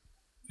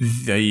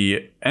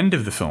 The end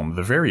of the film,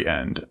 the very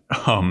end,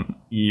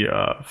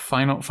 the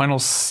final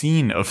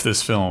scene of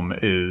this film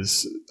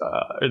is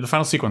the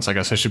final sequence. I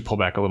guess I should pull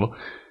back a little.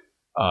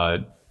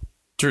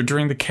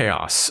 During the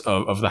chaos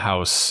of the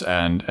house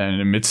and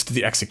amidst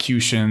the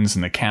executions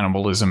and the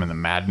cannibalism and the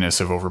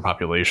madness of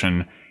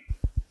overpopulation,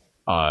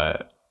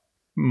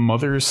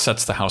 Mother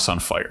sets the house on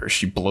fire.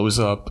 She blows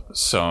up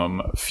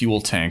some fuel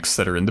tanks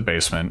that are in the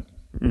basement,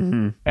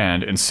 mm-hmm.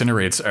 and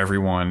incinerates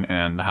everyone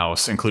in the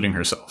house, including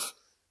herself.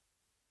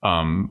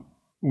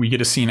 We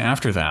get a scene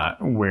after that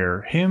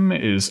where him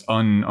is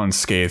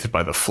unscathed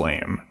by the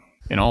flame.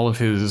 In all of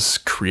his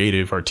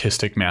creative,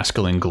 artistic,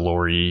 masculine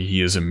glory,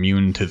 he is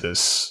immune to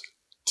this,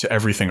 to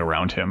everything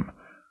around him.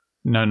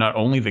 Now, not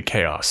only the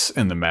chaos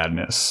and the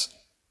madness,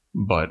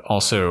 but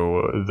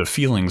also the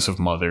feelings of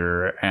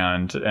Mother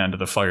and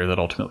the fire that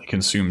ultimately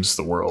consumes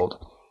the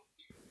world.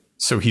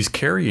 So he's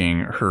carrying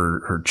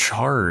her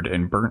charred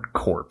and burnt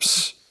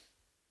corpse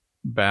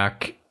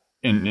back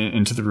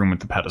into the room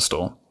with the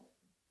pedestal.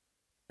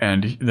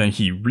 And then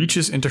he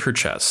reaches into her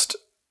chest,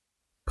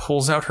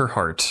 pulls out her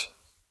heart,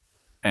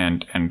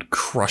 and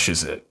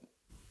crushes it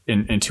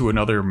into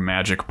another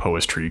magic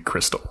poetry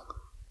crystal.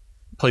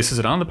 Places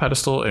it on the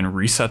pedestal and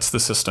resets the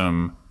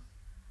system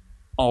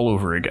all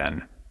over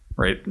again.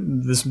 Right?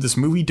 This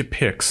movie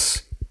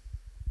depicts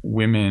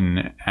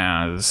women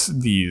as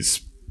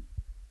these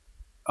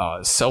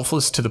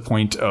selfless to the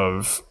point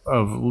of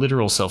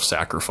literal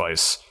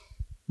self-sacrifice,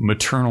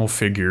 maternal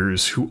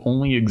figures who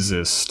only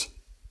exist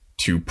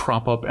to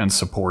prop up and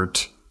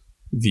support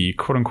the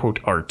quote-unquote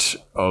art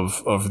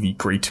of the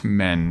great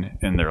men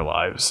in their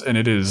lives. And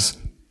it is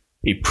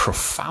a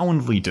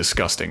profoundly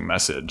disgusting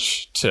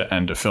message to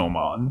end a film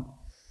on.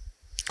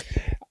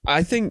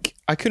 I think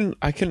I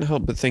couldn't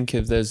help but think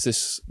of there's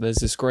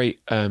this great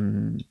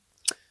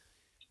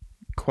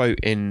quote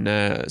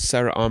in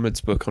Sarah Ahmed's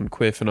book on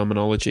queer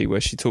phenomenology,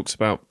 where she talks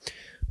about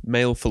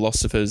male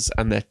philosophers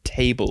and their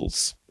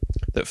tables.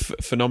 That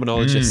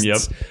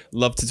phenomenologists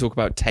love to talk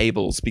about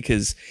tables,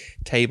 because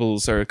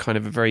tables are kind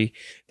of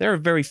they're a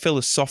very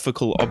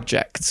philosophical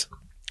object.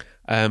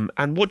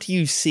 And what do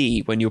you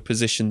see when you're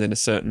positioned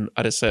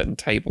at a certain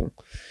table?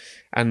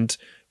 And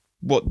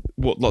what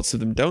lots of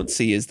them don't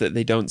see is that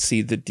they don't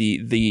see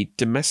the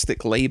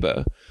domestic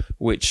labor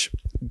which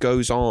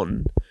goes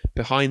on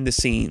behind the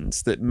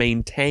scenes that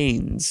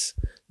maintains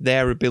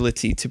their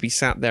ability to be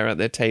sat there at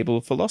their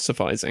table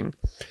philosophizing.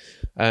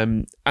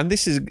 And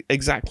this is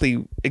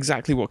exactly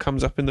what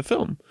comes up in the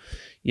film.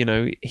 You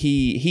know,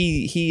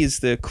 he is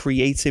the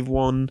creative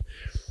one.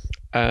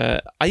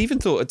 I even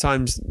thought at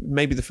times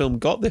maybe the film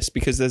got this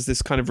because there's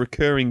this kind of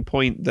recurring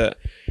point that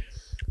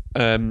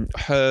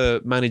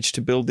her managed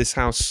to build this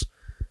house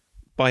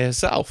by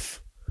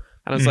herself.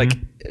 And I was like,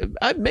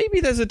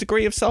 maybe there's a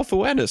degree of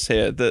self-awareness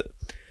here that,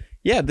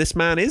 yeah, this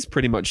man is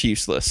pretty much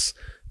useless,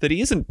 that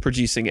he isn't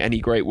producing any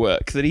great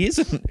work, that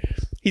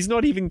he's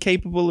not even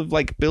capable of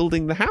like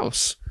building the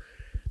house.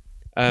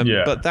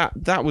 But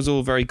that was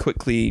all very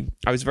quickly,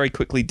 I was very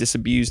quickly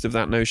disabused of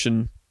that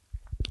notion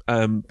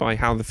by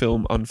how the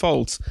film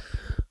unfolds.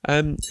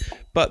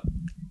 But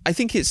I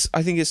think it's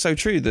so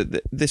true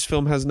that this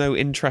film has no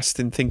interest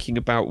in thinking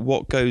about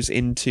what goes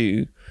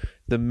into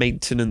the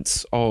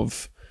maintenance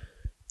of,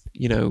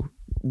 you know,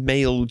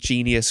 male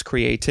genius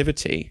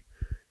creativity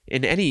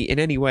in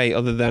any way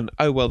other than,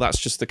 oh well, that's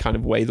just the kind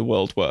of way the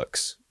world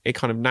works. It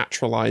kind of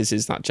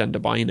naturalizes that gender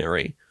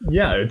binary.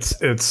 Yeah, it's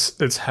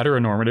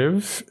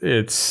heteronormative.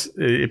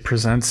 It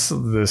presents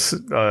this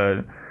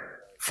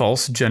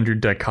false gender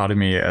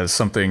dichotomy as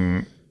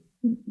something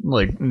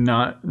like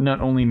not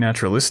only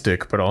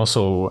naturalistic but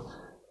also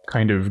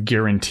kind of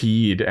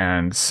guaranteed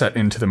and set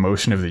into the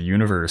motion of the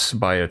universe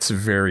by its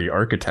very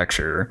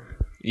architecture.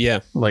 Yeah,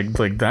 like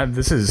that.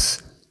 This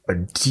is a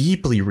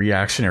deeply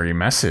reactionary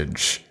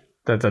message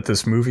that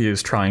this movie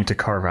is trying to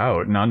carve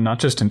out, not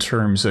just in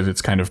terms of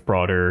its kind of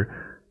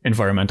broader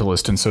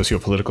environmentalist and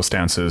socio-political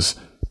stances,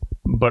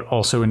 but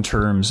also in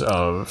terms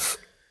of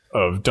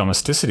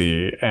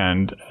domesticity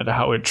and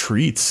how it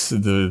treats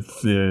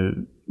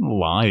the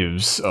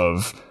lives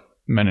of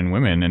men and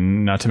women,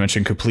 and not to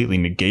mention completely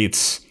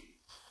negates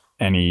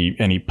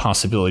any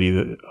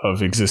possibility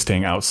of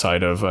existing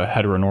outside of a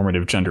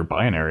heteronormative gender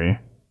binary.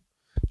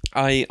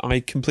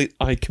 I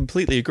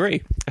completely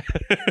agree.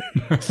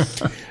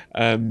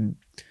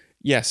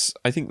 Yes,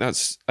 I think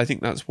that's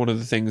one of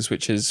the things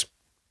which is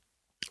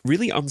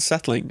really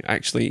unsettling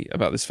actually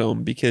about this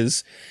film,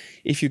 because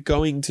if you're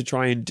going to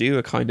try and do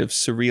a kind of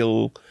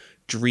surreal,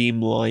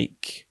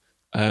 dreamlike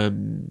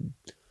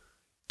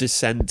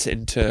descent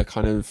into a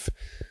kind of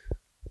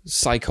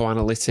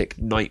psychoanalytic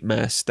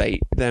nightmare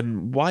state,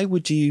 then why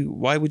would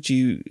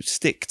you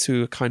stick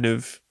to a kind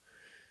of,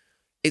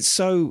 it's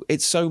so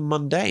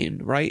mundane,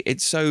 right?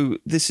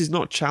 This is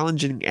not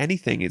challenging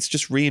anything. It's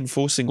just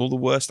reinforcing all the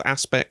worst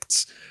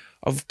aspects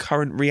of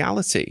current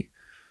reality.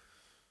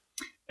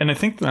 And I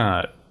think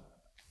that,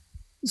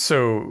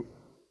 so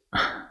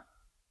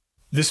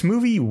this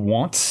movie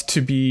wants to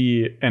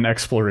be an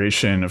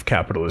exploration of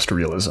capitalist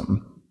realism.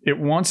 It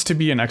wants to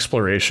be an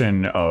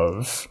exploration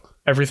of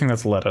everything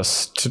that's led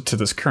us to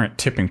this current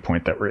tipping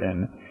point that we're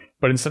in.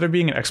 But instead of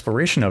being an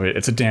exploration of it,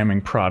 it's a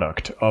damning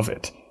product of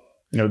it.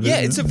 You know,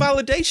 it's a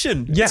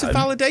validation. Yeah, it's a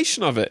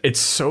validation of it. It's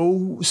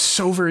so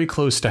very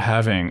close to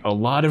having a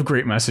lot of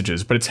great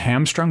messages, but it's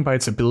hamstrung by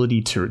its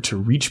ability to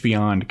reach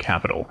beyond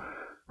capital.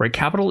 Right?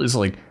 Capital is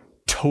like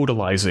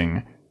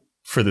totalizing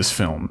for this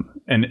film,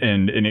 and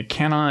it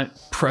cannot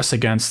press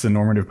against the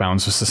normative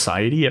bounds of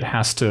society. It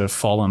has to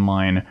fall in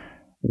line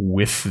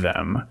with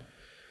them.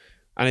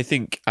 And I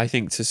think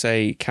to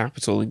say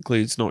capital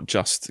includes not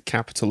just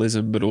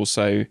capitalism, but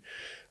also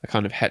a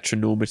kind of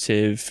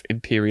heteronormative,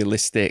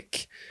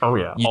 imperialistic. Oh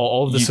yeah,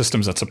 all of the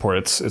systems that support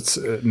its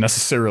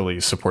necessarily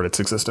support its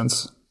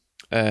existence.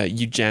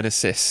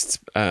 Eugenicist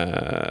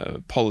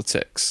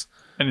politics,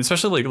 and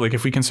especially like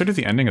if we consider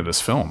the ending of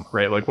this film,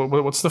 right? Like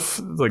what's the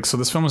so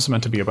this film is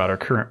meant to be about our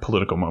current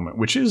political moment,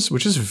 which is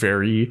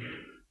very,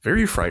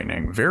 very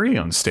frightening, very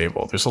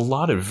unstable. There's a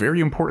lot of very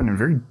important and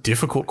very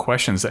difficult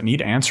questions that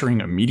need answering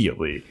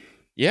immediately.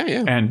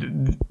 Yeah.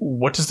 And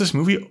what does this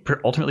movie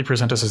ultimately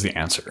present us as the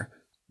answer?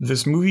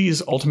 This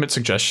movie's ultimate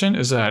suggestion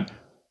is that,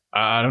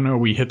 I don't know,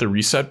 we hit the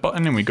reset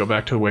button and we go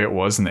back to the way it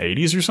was in the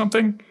 80s or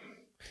something?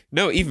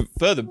 No, even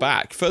further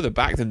back than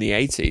the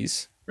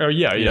 80s. Oh,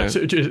 yeah.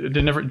 So,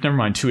 never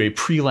mind, to a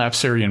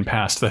prelapsarian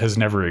past that has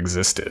never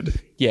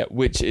existed. Yeah,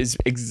 which is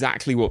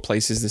exactly what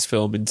places this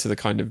film into the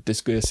kind of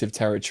discursive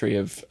territory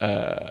of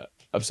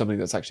something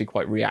that's actually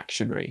quite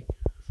reactionary.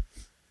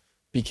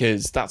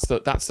 Because that's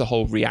the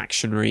whole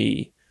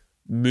reactionary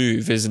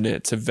move, isn't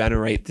it, to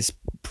venerate this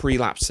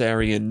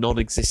prelapsarian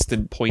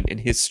non-existent point in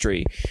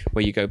history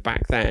where you go,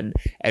 back then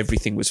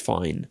everything was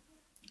fine,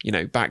 you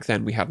know, back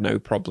then we had no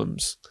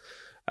problems,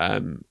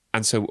 and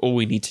so all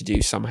we need to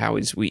do somehow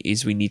is we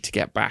need to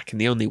get back,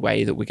 and the only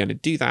way that we're going to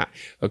do that,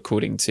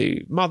 according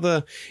to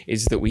Mother,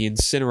 is that we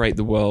incinerate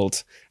the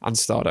world and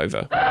start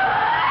over.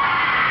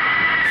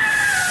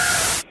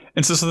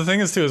 And so the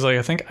thing is too, is like,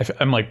 I think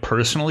I'm like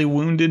personally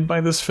wounded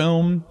by this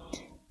film,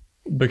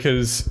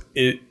 because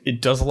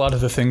it does a lot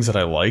of the things that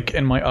I like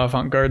in my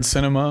avant-garde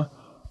cinema.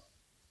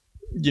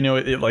 You know,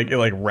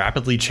 it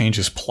rapidly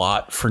changes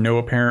plot for no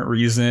apparent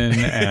reason,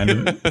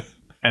 and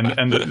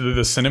and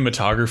the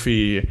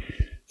cinematography.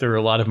 There are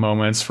a lot of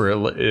moments where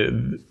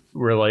you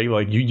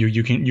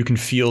can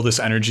feel this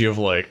energy of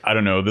like, I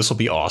don't know, this will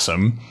be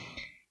awesome,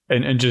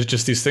 and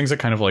just these things that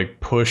kind of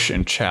like push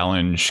and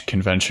challenge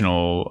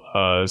conventional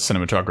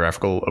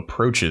cinematographical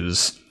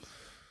approaches.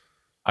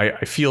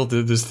 I feel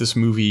that this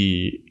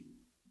movie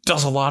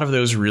does a lot of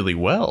those really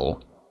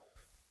well.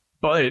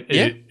 But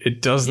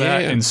it does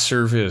that in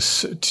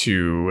service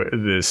to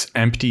this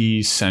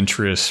empty,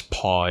 centrist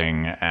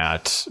pawing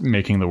at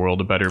making the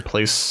world a better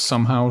place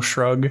somehow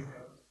shrug.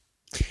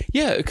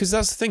 Yeah, because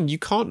that's the thing. You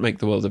can't make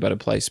the world a better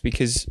place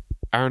because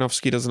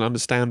Aronofsky doesn't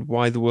understand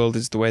why the world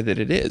is the way that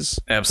it is.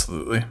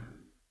 Absolutely.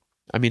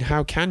 I mean,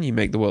 how can you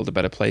make the world a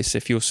better place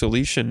if your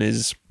solution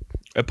is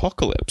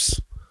apocalypse?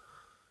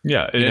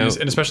 Yeah, and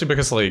especially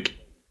because, like,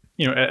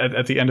 you know,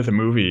 at the end of the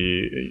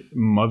movie,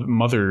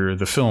 Mother,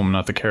 the film,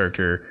 not the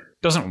character,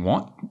 doesn't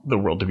want the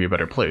world to be a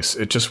better place.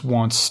 It just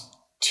wants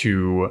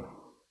to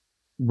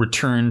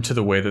return to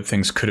the way that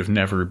things could have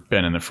never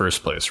been in the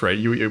first place, right?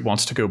 It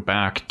wants to go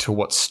back to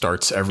what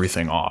starts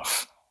everything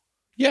off.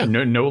 Yeah.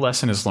 No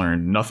lesson is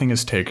learned. Nothing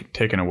is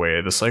taken away.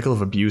 The cycle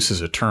of abuse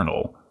is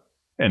eternal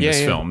in this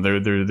film.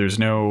 There's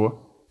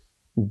no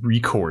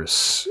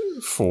recourse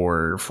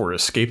for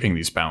escaping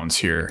these bounds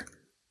here.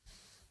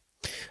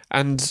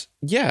 And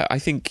yeah, I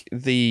think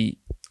the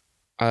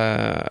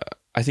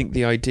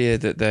idea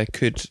that there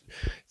could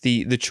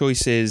the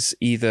choice is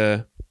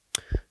either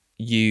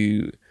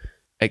you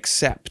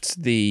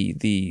accept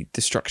the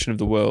destruction of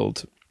the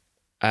world,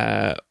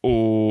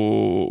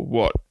 or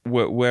what?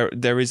 Where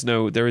there is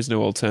no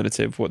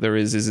alternative. What there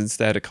is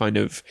instead a kind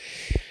of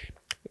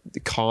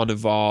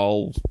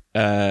carnival,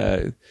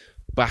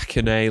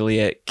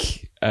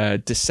 bacchanalic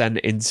descent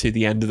into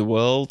the end of the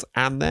world,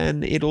 and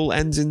then it all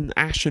ends in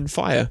ash and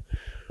fire.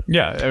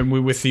 Yeah, and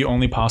with the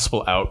only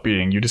possible out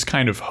being, you just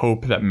kind of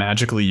hope that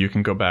magically you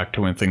can go back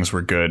to when things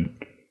were good.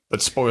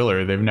 But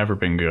spoiler, they've never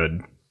been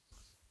good.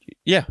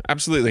 Yeah,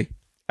 absolutely.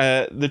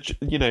 I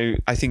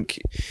think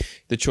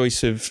the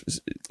choice of,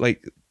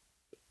 like,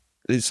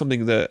 it's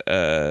something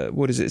that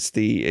what is it?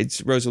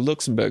 It's Rosa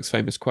Luxemburg's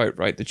famous quote,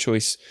 right? The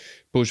choice,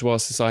 bourgeois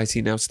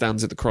society now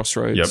stands at the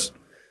crossroads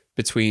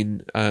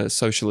between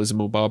socialism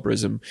or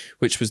barbarism,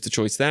 which was the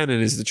choice then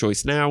and is the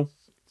choice now.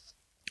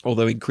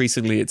 Although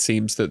increasingly it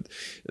seems that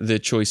the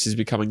choice is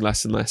becoming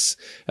less and less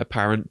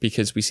apparent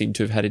because we seem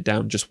to have headed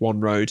down just one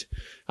road,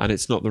 and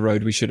it's not the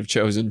road we should have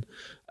chosen.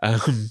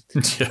 And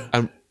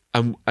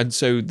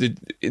so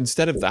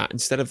instead of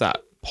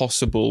that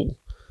possible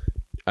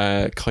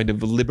kind of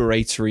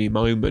liberatory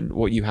moment,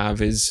 what you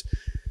have is,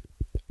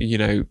 you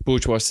know,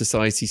 bourgeois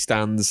society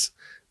stands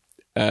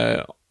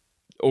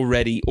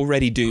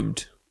already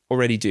doomed.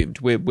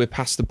 We're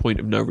past the point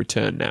of no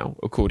return now,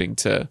 according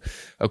to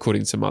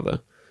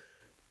Mother.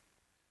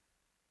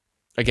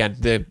 Again,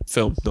 the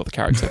film, not the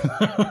character.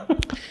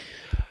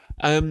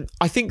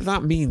 I think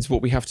that means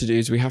what we have to do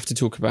is we have to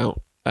talk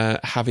about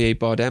Javier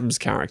Bardem's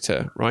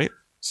character, right?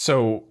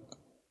 So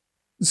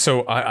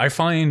I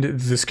find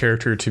this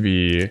character to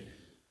be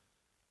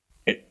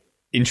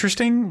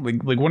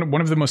interesting, like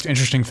one of the most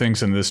interesting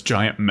things in this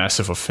giant mess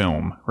of a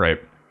film, right?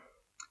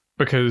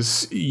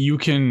 Because you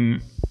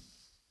can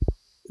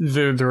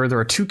there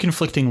are two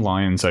conflicting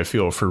lines, I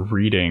feel, for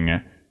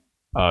reading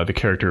the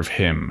character of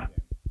him.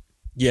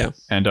 Yeah.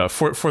 And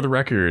for the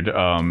record,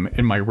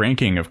 in my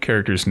ranking of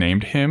characters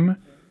named him,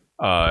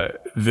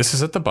 this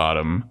is at the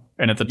bottom,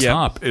 and at the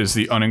top is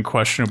the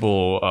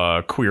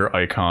unquestionable queer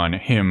icon,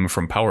 him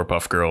from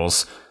Powerpuff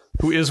Girls,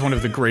 who is one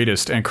of the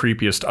greatest and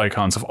creepiest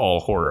icons of all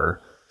horror.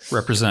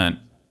 Represent.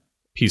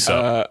 Peace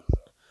up.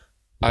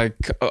 I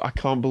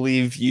can't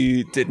believe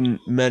you didn't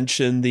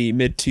mention the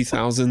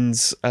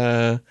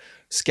mid-2000s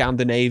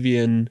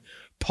Scandinavian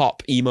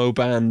pop emo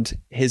band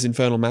His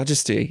Infernal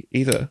Majesty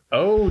either.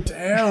 Oh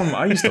damn,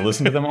 I used to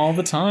listen to them all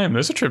the time.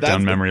 There's a trip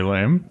down memory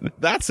lane.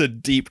 That's a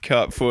deep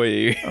cut for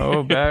you.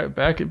 Oh,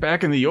 back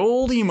in the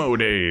old emo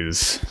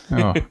days.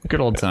 Oh,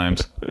 good old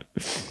times.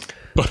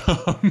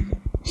 But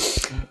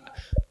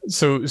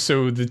so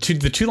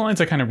the two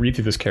lines I kind of read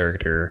through this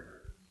character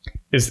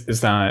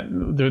is that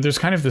there's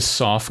kind of this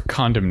soft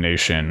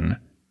condemnation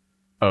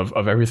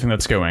of everything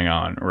that's going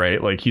on,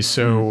 right? Like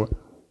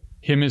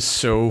Him is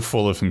so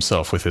full of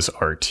himself with his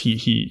art.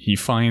 He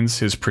finds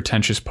his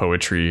pretentious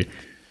poetry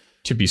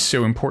to be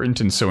so important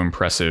and so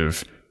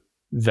impressive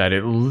that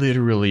it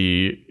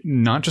literally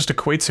not just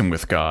equates him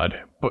with God,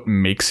 but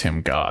makes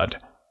him God.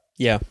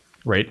 Yeah.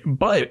 Right?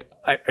 But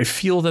I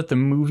feel that the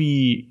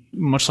movie,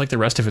 much like the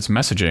rest of its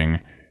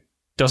messaging,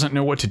 doesn't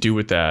know what to do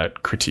with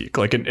that critique.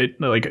 Like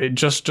it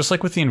just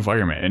like with the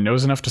environment, it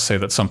knows enough to say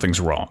that something's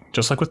wrong.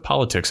 Just like with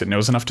politics, it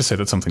knows enough to say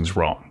that something's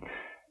wrong.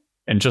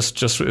 And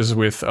just as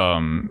with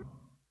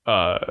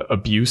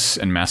abuse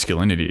and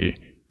masculinity,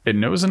 it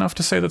knows enough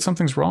to say that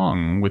something's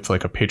wrong with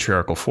like a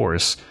patriarchal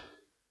force,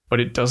 but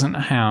it doesn't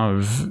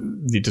have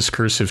the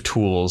discursive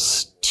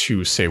tools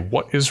to say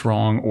what is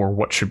wrong or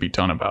what should be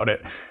done about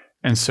it.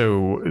 And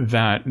so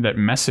that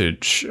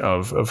message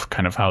of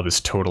kind of how this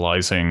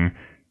totalizing,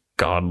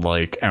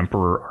 godlike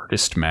emperor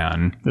artist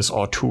man, this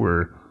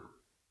auteur,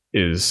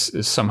 is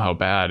somehow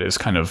bad, is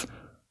kind of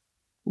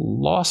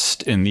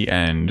lost in the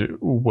end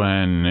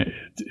when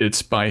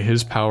it's by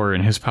his power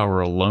and his power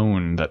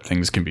alone that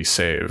things can be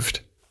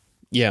saved.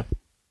 Yeah,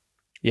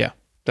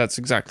 that's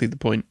exactly the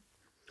point.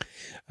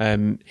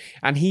 And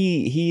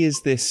he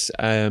is this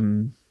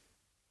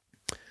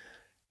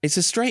it's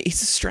a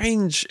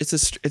strange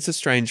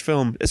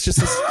film. It's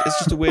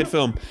just a weird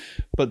film.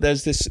 But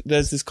there's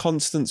this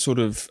constant sort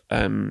of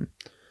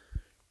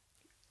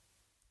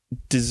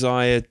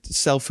desire,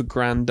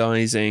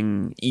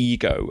 self-aggrandizing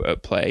ego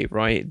at play,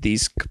 right?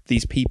 These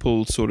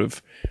people sort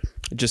of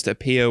just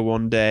appear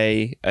one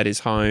day at his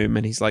home,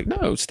 and he's like,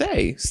 "No,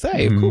 stay,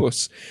 of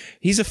course."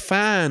 He's a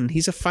fan.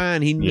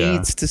 He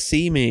needs to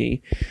see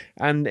me,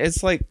 and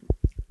it's like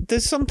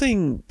there's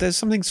something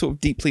sort of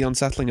deeply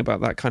unsettling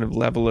about that kind of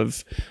level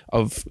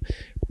of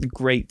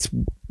great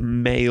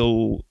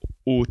male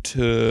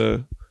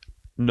auteur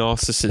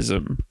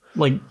narcissism.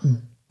 Like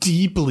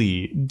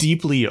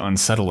deeply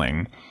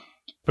unsettling,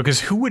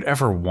 because who would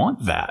ever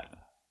want that?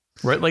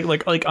 Right?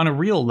 Like on a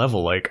real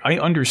level, like I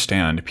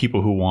understand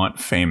people who want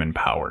fame and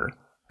power,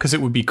 because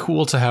it would be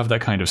cool to have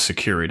that kind of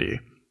security.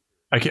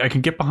 I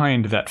can get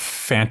behind that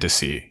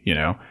fantasy, you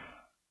know?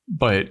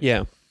 But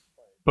yeah.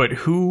 But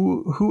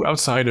who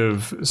outside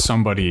of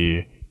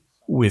somebody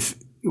with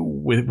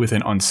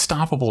an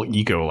unstoppable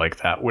ego like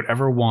that would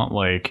ever want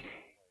like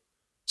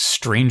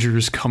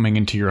strangers coming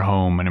into your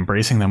home and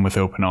embracing them with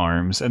open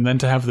arms, and then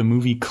to have the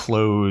movie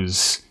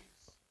close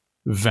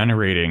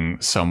venerating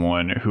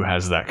someone who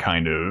has that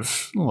kind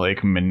of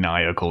like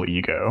maniacal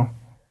ego?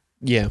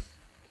 Yeah.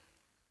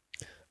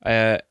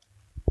 And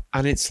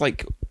it's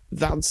like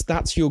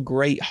that's your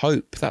great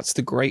hope. That's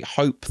the great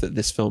hope that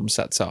this film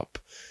sets up,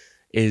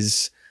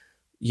 is,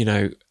 you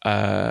know,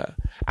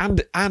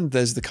 and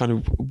there's the kind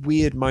of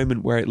weird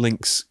moment where it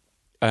links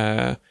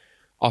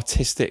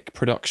artistic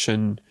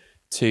production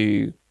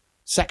to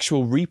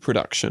sexual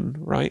reproduction,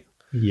 right?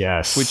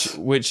 Yes.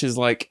 Which is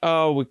like,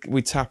 oh,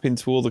 we tap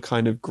into all the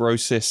kind of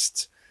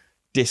grossest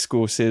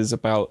discourses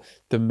about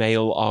the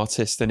male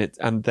artist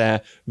and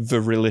their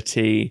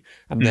virility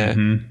and their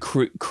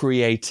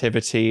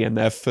creativity and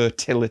their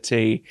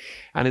fertility,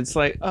 and it's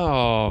like,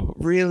 oh,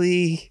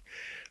 really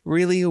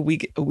are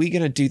we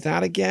gonna do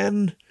that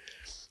again?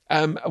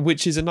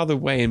 Which is another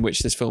way in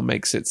which this film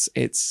makes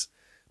its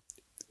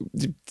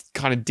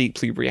kind of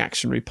deeply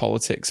reactionary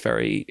politics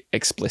very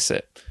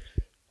explicit.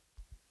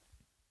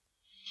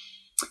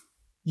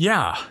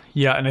 Yeah,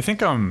 and I think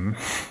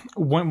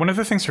one of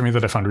the things for me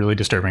that I found really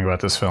disturbing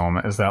about this film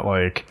is that,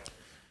 like,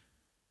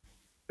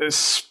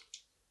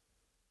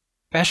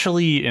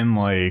 especially in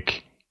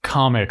like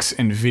comics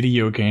and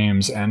video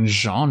games and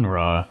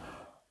genre,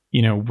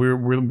 you know,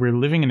 we're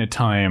living in a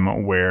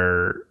time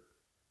where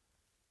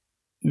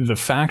the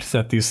fact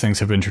that these things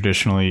have been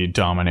traditionally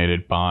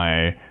dominated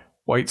by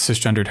white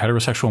cisgendered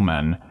heterosexual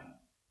men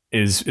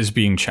is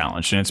being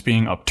challenged, and it's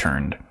being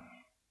upturned,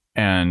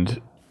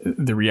 and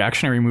the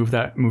reactionary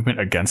movement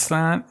against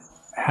that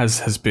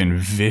has been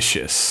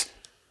vicious.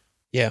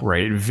 Yeah.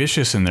 Right?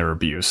 Vicious in their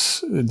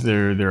abuse.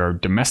 There are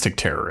domestic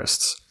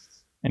terrorists,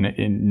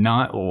 and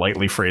not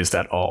lightly phrased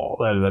at all.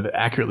 That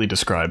accurately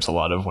describes a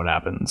lot of what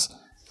happens.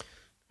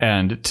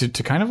 And to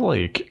kind of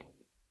like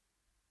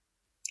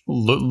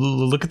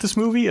look at this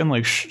movie and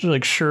like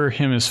sure,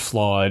 him is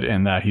flawed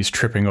and that he's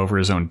tripping over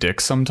his own dick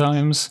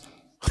sometimes,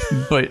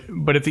 but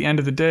at the end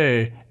of the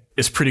day,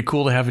 it's pretty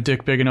cool to have a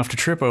dick big enough to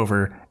trip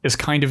over, is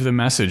kind of the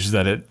message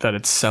that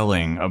it's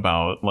selling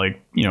about,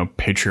 like, you know,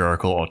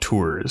 patriarchal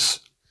auteurs.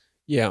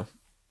 Yeah.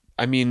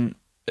 I mean,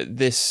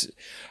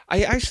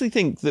 I actually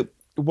think that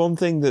one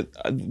thing that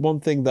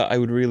I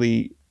would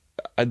really,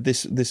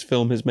 this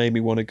film has made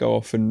me want to go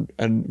off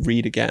and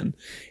read again,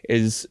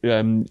 is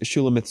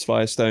Shulamith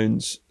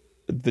Firestone's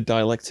The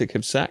Dialectic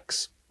of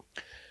Sex,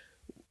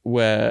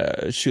 where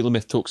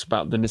Shulamith talks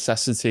about the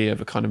necessity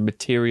of a kind of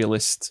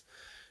materialist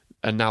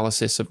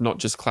analysis of not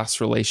just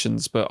class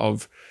relations, but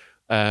of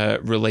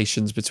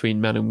relations between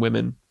men and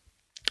women,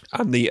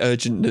 and the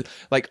urgent,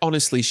 like,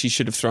 honestly, she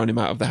should have thrown him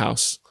out of the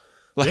house.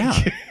 Like,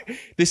 yeah.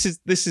 this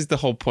is the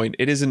whole point.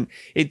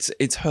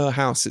 It's her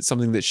house. It's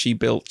something that she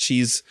built.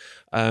 She's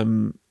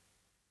the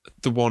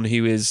one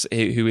who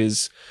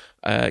is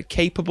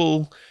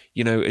capable,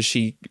 you know, as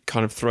she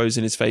kind of throws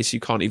in his face, you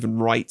can't even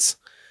write.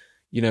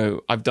 You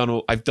know, I've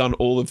done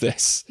all of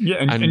this. Yeah,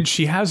 and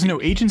she has no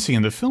agency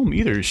in the film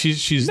either.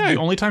 She's the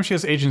only time she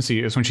has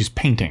agency is when she's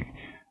painting.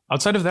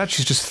 Outside of that,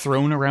 she's just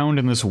thrown around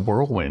in this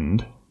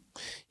whirlwind.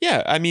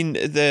 Yeah, I mean,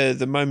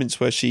 the moments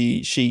where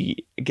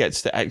she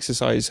gets to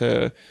exercise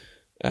her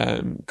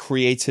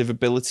creative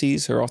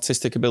abilities, her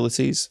artistic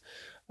abilities,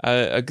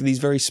 are these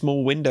very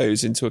small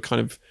windows into a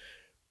kind of,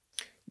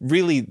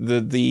 really,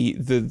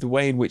 the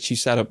way in which you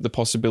set up the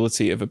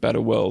possibility of a better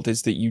world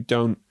is that you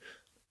don't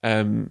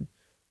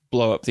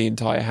blow up the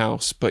entire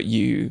house, but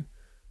you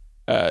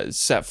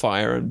set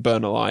fire and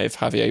burn alive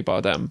Javier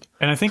Bardem.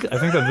 And I think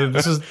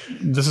that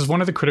this is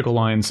one of the critical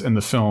lines in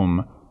the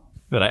film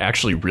that I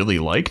actually really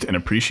liked and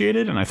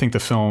appreciated, and I think the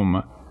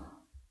film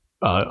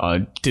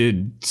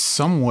did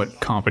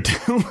somewhat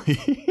competently,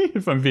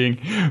 if I'm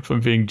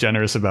being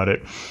generous about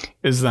it,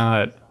 is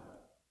that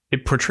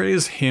it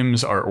portrays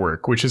Him's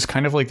artwork, which is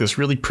kind of like this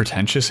really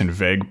pretentious and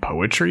vague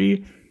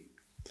poetry,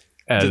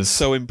 as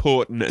so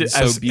important and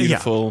so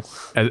beautiful,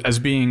 as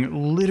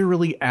being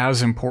literally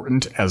as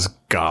important as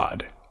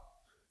God.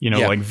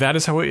 Yeah. Like that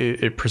is how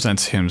it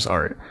presents him's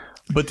art.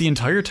 But the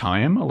entire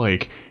time,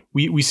 like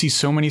we see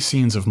so many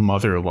scenes of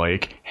Mother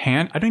like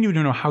hand. I don't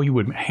even know how you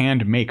would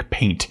hand make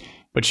paint,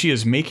 but she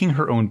is making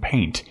her own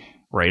paint,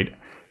 right?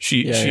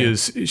 She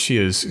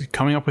is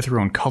coming up with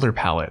her own color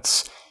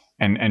palettes,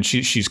 and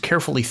she's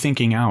carefully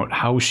thinking out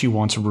how she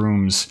wants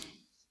rooms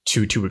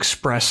to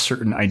express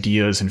certain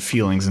ideas and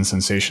feelings and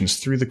sensations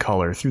through the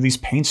color, through these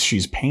paints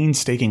she's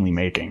painstakingly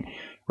making.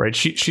 Right,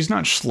 she's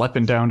not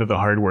schlepping down to the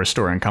hardware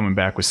store and coming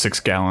back with 6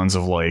 gallons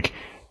of like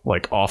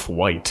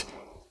Off-White.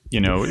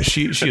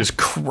 She is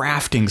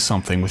crafting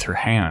something with her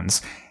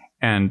hands,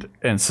 and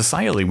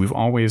societally we've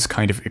always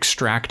kind of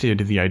extracted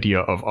the idea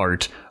of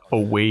art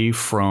away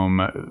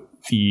from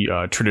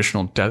the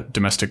traditional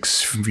domestic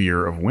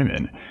sphere of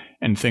women,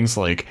 and things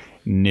like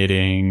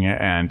knitting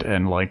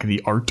and like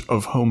the art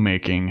of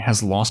homemaking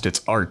has lost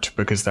its art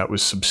because that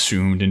was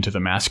subsumed into the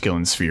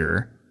masculine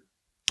sphere.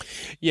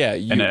 Yeah,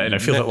 and I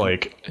feel that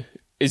like,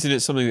 isn't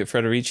it something that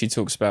Federici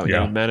talks about?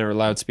 Yeah. Men are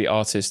allowed to be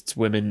artists,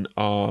 women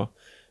are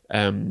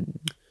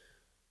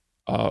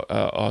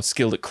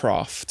skilled at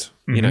craft.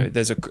 Mm-hmm.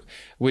 There's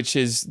which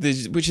is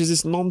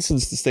this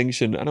nonsense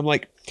distinction, and I'm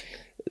like,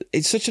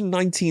 it's such a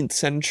 19th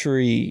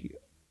century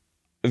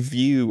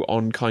view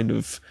on kind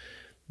of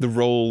the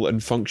role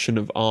and function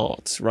of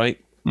art,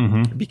 right?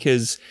 Mm-hmm.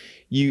 Because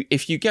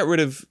if you get rid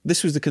of,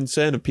 this was the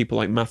concern of people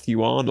like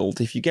Matthew Arnold,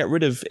 if you get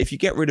rid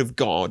of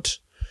God,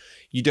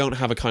 you don't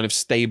have a kind of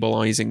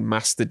stabilizing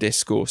master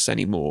discourse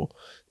anymore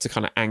to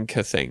kind of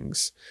anchor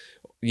things.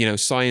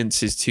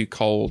 Science is too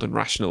cold and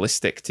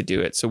rationalistic to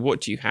do it. So what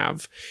do you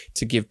have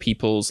to give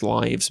people's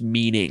lives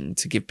meaning,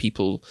 to give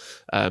people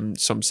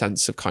some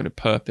sense of kind of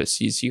purpose?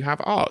 You have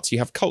art, you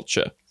have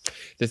culture.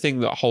 The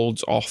thing that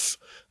holds off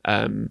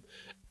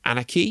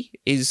anarchy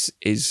is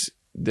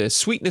the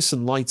sweetness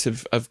and light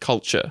of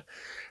culture.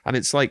 And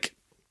it's like,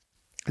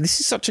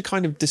 this is such a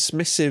kind of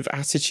dismissive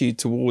attitude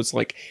towards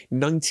like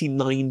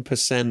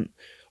 99%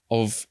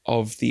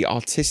 of the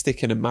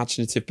artistic and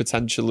imaginative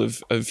potential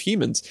of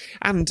humans,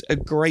 and a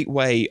great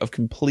way of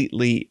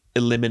completely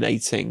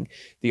eliminating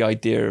the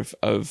idea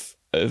of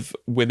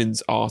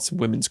women's art and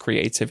women's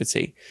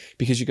creativity,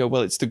 because you go,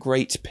 well, it's the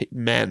great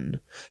men,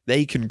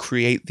 they can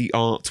create the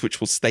art which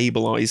will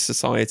stabilize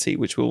society,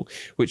 which will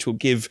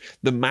give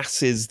the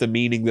masses the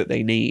meaning that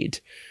they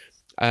need.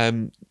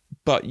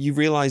 But you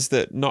realize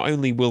that not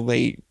only will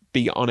they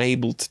be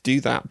unable to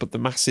do that, but the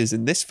masses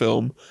in this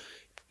film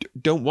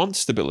don't want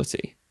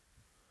stability,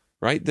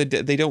 right?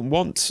 They don't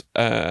want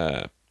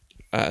the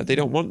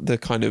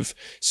kind of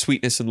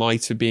sweetness and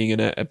light of being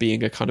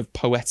a kind of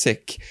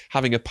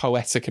having a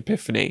poetic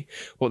epiphany.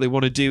 What they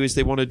want to do is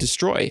they want to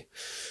destroy.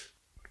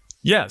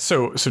 Yeah.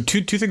 So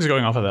two things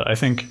going off of that. I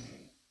think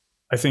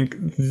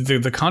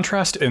the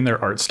contrast in their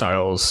art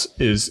styles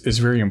is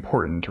very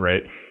important,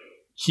 right?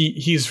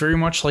 He's very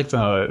much like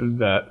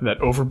that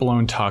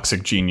overblown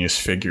toxic genius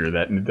figure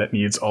that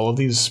needs all of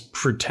these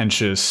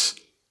pretentious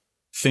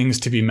things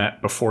to be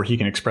met before he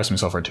can express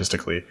himself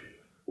artistically,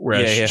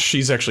 whereas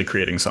she's actually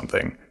creating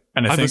something.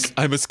 And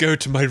I must go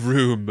to my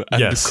room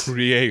and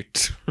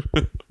create.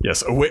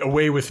 Yes,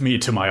 away with me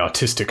to my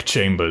autistic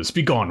chambers.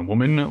 Be gone,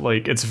 woman.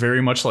 Like, it's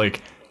very much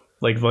like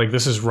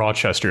this is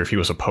Rochester if he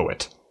was a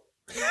poet.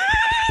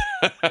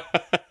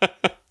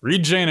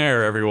 Read Jane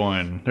Eyre,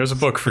 everyone. There's a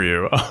book for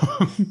you.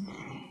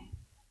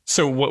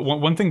 So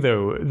one thing,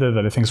 though,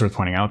 that I think is worth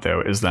pointing out,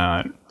 though, is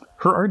that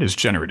her art is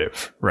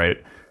generative, right?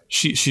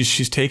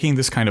 She's taking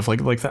this kind of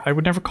like I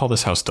would never call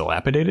this house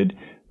dilapidated,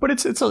 but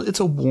it's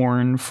a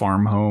worn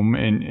farm home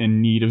in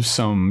need of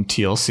some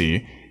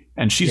TLC,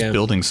 and she's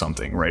building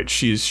something, right?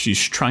 She's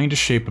trying to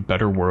shape a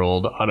better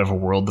world out of a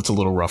world that's a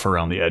little rough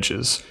around the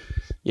edges.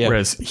 Yeah.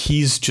 Whereas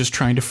he's just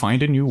trying to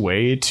find a new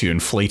way to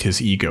inflate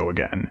his ego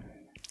again.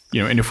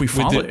 And if we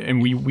follow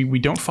we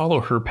don't follow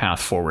her path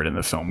forward in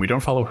the film. We don't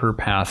follow her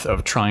path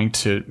of trying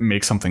to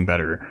make something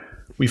better.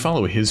 We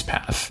follow his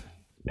path.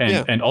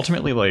 And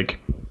ultimately I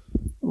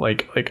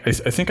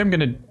think I'm going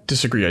to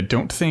disagree. I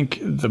don't think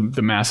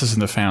the masses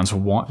and the fans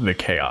want the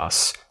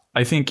chaos.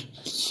 I think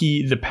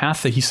the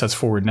path that he sets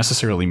forward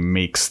necessarily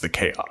makes the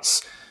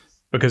chaos.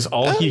 Because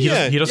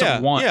he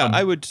doesn't want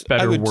a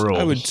better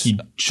world. He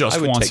just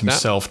wants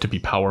himself to be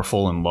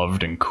powerful and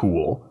loved and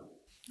cool.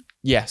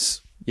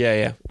 Yes.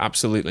 Yeah,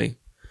 absolutely.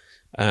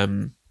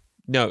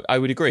 No, I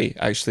would agree.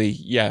 Actually,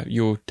 yeah,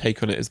 your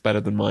take on it is better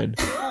than mine.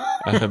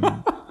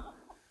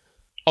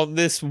 On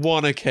this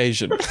one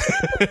occasion.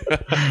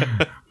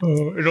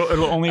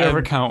 It'll only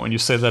ever count when you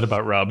say that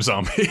about Rob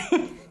Zombie.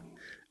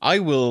 I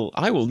will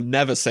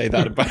never say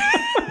that about...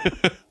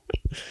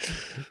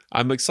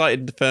 I'm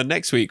excited for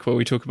next week where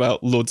we talk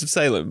about Lords of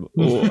Salem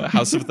or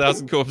House of a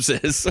Thousand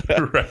Corpses.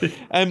 Right.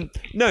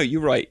 No,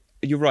 you're right.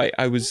 You're right.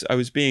 I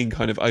was being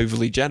kind of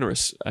overly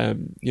generous.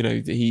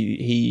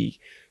 He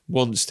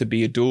wants to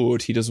be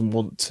adored. He doesn't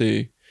want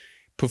to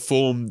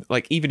perform,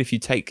 like, even if you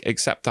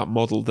accept that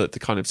model that the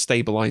kind of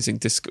stabilizing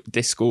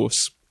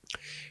discourse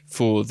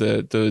for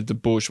the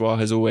bourgeois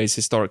has always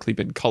historically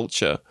been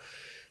culture.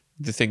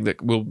 the thing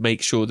that will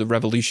make sure the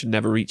revolution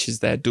never reaches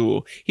their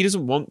door. He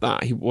doesn't want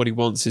that. What he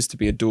wants is to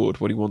be adored.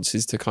 What he wants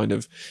is to kind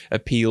of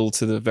appeal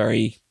to the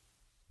very,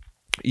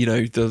 you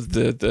know,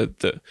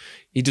 the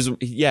he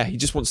doesn't. Yeah, he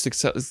just wants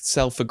to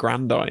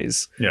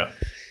self-aggrandize. Yeah.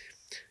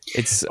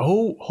 It's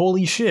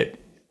holy shit!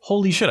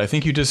 I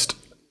think you just.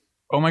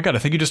 Oh my god! I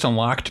think you just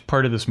unlocked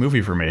part of this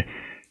movie for me.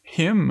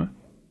 Him,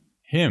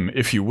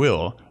 if you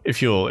will,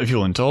 if you'll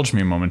indulge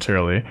me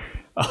momentarily.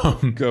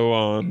 Go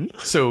on.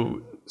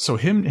 So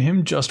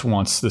him just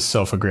wants this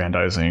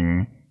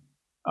self-aggrandizing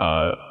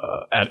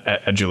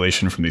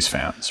adulation from these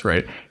fans,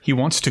 right? He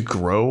wants to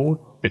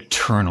grow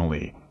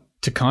eternally,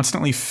 to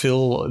constantly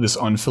fill this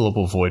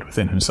unfillable void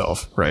within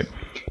himself, right?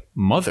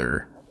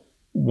 Mother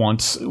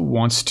wants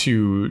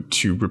to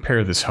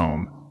repair this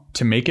home,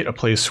 to make it a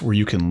place where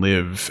you can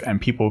live and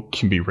people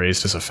can be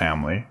raised as a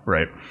family,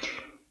 right?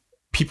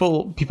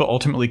 People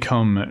ultimately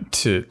come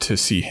to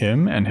see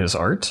him and his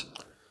art,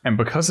 and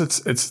because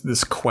it's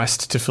this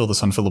quest to fill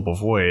this unfillable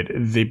void,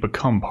 they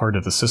become part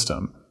of the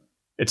system.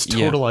 It's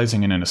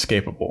totalizing and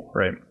inescapable,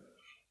 right?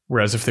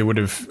 Whereas if they would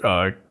have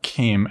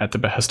came at the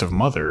behest of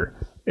Mother,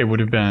 it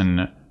would have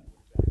been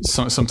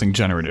something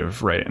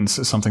generative, right? And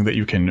something that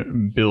you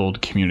can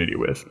build community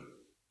with.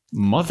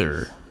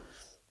 Mother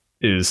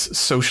is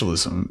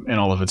socialism in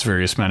all of its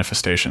various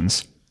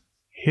manifestations.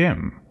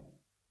 Him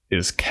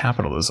is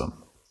capitalism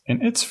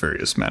in its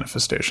various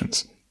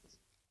manifestations.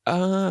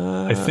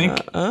 I think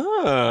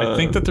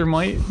that there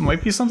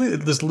might be something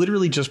that this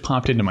literally just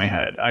popped into my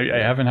head. I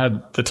haven't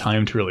had the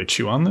time to really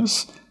chew on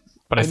this,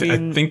 but I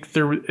think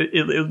there,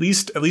 at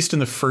least in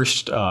the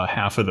first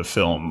half of the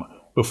film,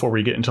 before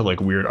we get into like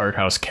weird art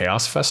house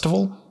chaos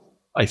festival,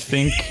 I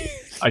think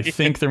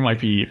there might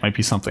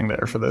be something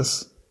there for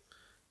this.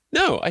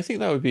 No, I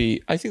think that would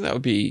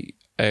be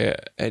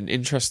an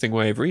interesting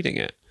way of reading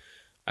it.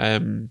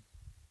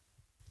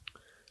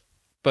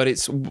 But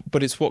it's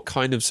what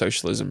kind of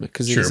socialism?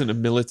 Because it isn't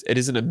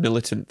a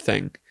militant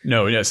thing.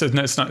 No, yeah, so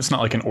it's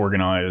not like an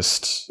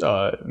organized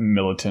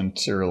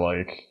militant, or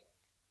like,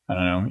 I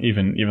don't know,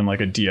 even like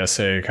a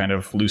DSA kind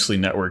of loosely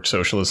networked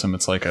socialism.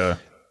 It's like a,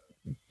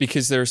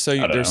 because there are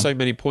so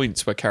many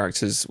points where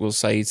characters will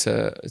say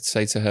to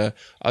her,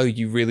 "Oh,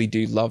 you really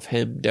do love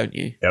him, don't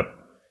you?" Yep.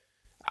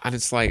 And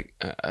it's like,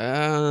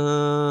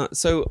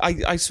 so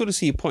I sort of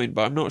see your point,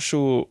 but I'm not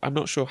sure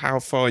how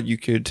far you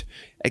could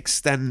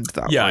extend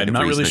that. Yeah, I'm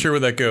not really sure where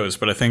that goes,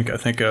 but I think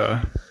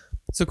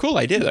it's a cool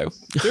idea though.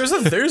 There's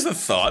a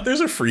thought.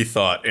 There's a free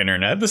thought,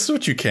 internet. This is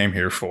what you came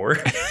here for.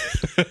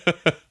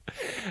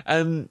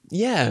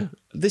 Yeah,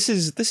 this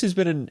has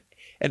been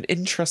an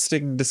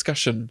interesting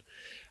discussion,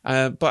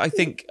 but I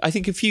think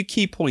a few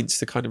key points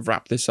to kind of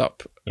wrap this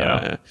up.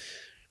 Yeah.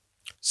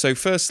 So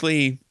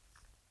firstly,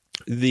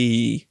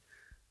 the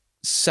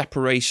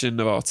separation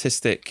of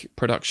artistic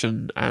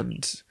production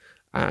and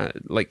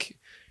like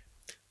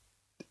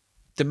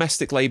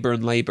domestic labor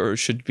and labor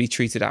should be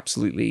treated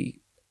absolutely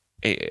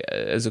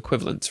as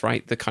equivalents,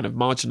 right? The kind of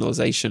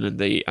marginalization and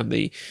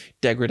the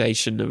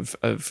degradation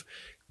of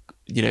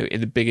you know,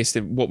 in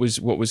what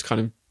was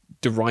kind of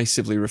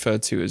derisively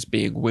referred to as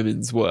being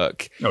women's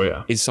work. Oh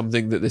yeah, is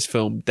something that this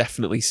film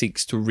definitely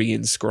seeks to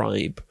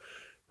reinscribe,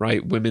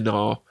 right? Women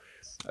are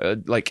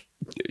like,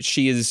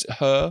 she is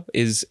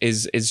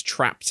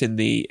trapped in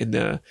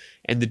the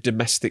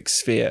domestic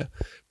sphere,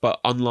 but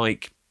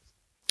unlike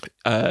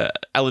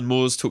Ellen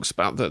Moores talks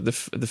about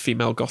the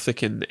female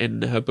Gothic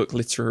in her book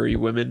Literary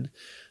Women,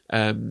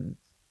 I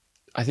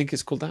think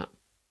it's called that.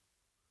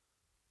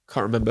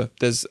 Can't remember.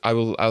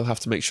 I'll have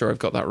to make sure I've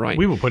got that right.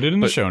 We will put it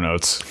in the show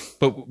notes.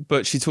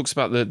 But she talks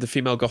about the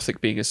female Gothic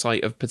being a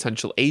site of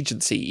potential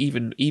agency,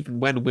 even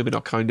when women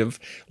are kind of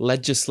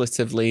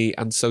legislatively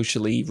and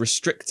socially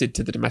restricted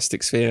to the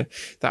domestic sphere.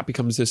 That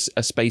becomes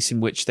a space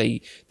in which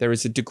there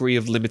is a degree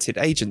of limited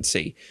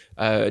agency,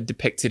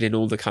 depicted in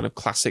all the kind of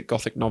classic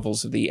Gothic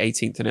novels of the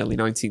 18th and early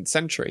 19th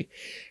century.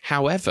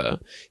 However,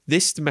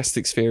 this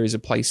domestic sphere is a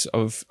place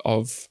of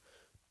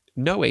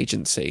no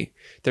agency.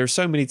 There are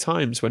so many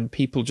times when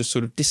people just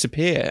sort of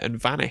disappear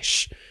and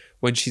vanish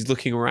when she's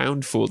looking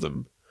around for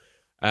them.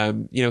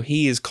 You know,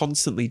 he is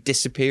constantly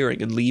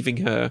disappearing and leaving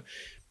her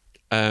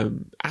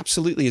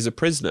absolutely as a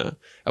prisoner.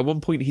 At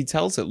one point, he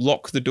tells her,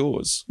 "Lock the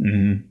doors.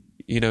 Mm-hmm.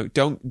 You know,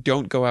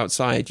 don't go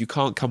outside. You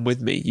can't come with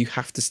me. You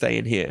have to stay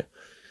in here."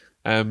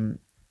 And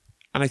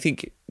I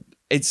think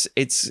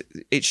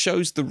it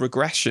shows the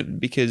regression,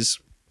 because,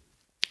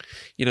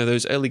 you know,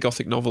 those early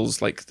Gothic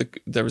novels, like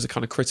there was a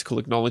kind of critical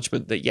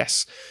acknowledgement that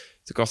yes,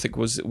 the Gothic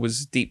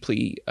was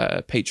deeply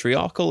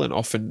patriarchal and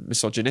often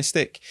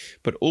misogynistic,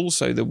 but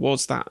also there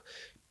was that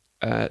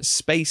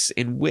space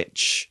in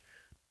which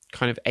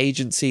kind of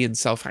agency and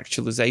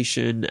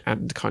self-actualization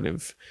and kind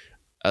of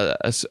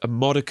a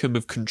modicum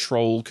of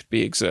control could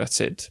be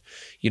exerted.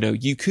 You know,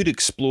 you could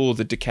explore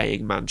the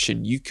decaying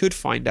mansion. You could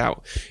find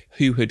out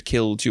who had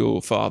killed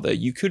your father.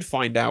 You could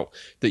find out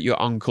that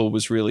your uncle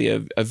was really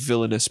a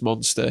villainous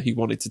monster who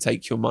wanted to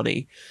take your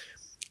money.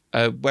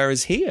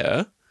 Whereas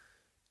here,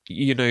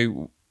 you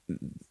know,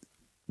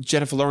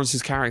 Jennifer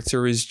Lawrence's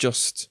character is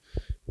just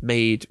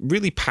made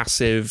really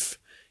passive,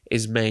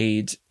 is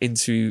made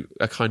into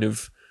a kind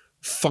of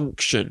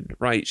function,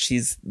 right?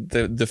 She's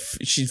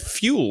she's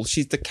fuel,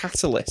 she's the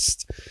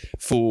catalyst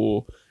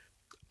for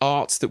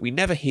art that we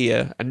never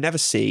hear and never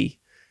see,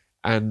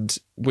 and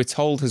we're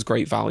told has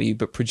great value,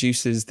 but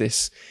produces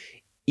this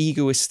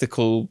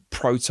egoistical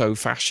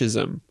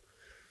proto-fascism.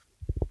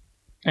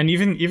 And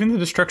even the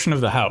destruction of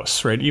the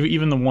house, right?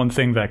 Even the one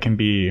thing that can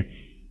be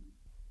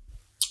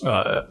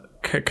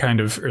kind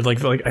of, or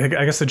like I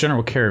guess the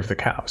general care of the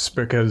cows,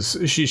 because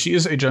she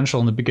is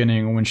agential in the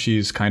beginning when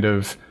she's kind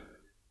of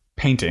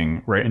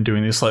painting, right, and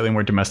doing these slightly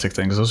more domestic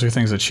things. Those are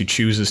things that she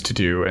chooses to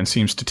do and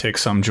seems to take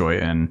some joy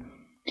in.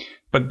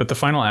 But the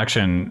final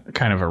action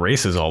kind of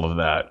erases all of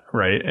that,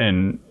 right?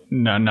 And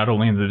not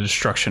only in the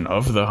destruction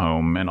of the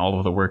home and all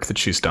of the work that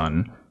she's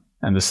done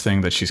and this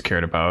thing that she's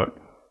cared about,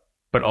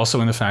 but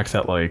also in the fact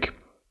that like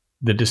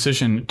the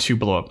decision to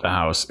blow up the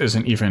house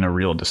isn't even a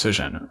real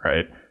decision,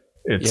 right?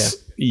 It's,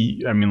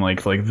 I mean,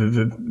 like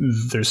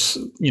there's,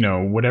 you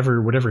know,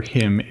 whatever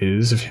him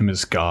is, if him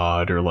is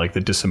God or like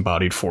the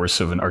disembodied force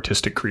of an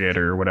artistic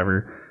creator or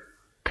whatever,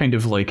 kind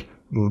of like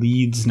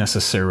leads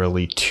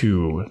necessarily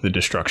to the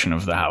destruction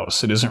of the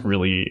house. It isn't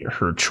really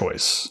her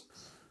choice.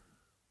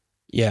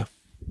 Yeah,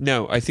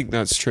 no, I think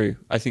that's true.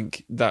 I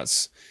think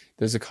there's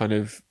a kind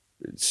of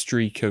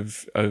streak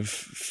of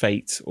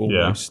fate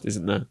almost,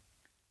 isn't there?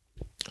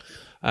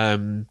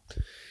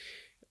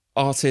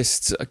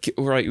 Artists,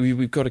 right?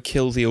 We've got to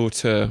kill the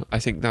auteur. I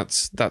think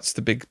that's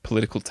the big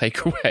political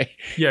takeaway.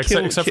 Yeah,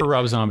 except for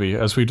Rob Zombie,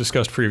 as we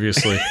discussed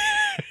previously.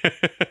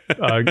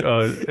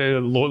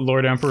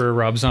 Lord Emperor,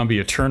 Rob Zombie,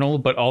 Eternal,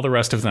 but all the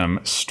rest of them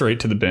straight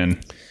to the bin.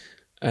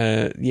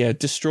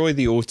 Destroy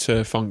the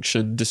auteur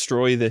function.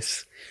 Destroy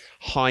this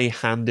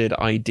high-handed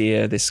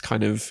idea. This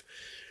kind of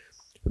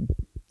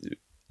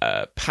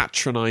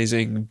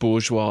patronizing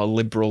bourgeois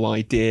liberal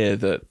idea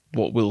that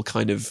what will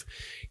kind of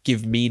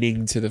give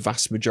meaning to the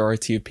vast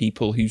majority of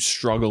people who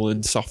struggle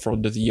and suffer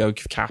under the yoke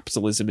of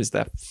capitalism is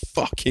their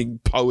fucking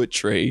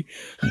poetry.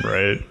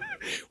 Right.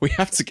 We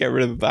have to get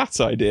rid of that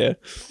idea.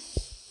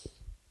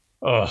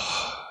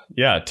 Oh,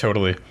 yeah,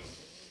 totally.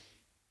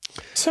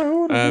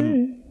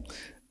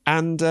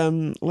 And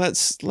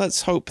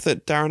let's hope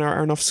that Darren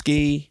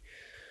Aronofsky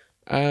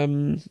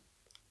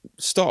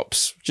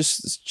stops.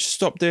 Just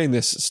stop doing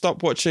this.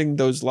 Stop watching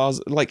those Lars.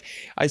 Like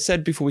I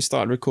said before we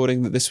started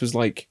recording, that this was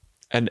like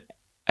an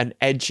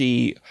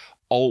edgy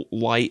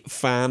alt-light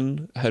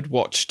fan had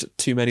watched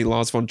too many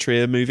Lars von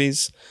Trier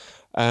movies.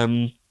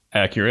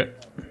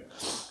 Accurate.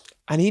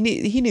 And he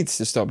needs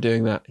to stop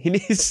doing that. He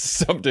needs to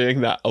stop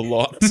doing that a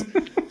lot.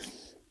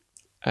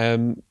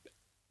 And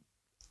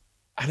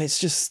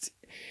it's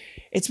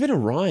been a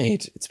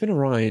ride. It's been a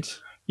ride.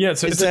 Yeah.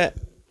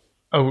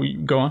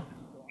 Go on.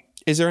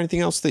 Is there anything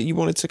else that you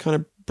wanted to kind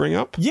of bring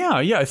up? Yeah.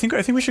 I think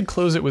we should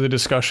close it with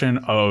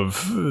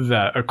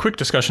a quick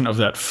discussion of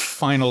that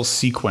final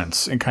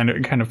sequence and kind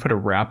of put a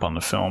wrap on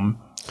the film.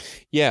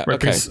 Yeah. Right,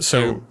 okay.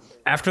 So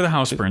after the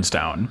house burns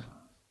down,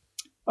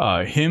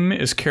 him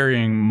is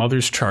carrying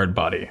Mother's charred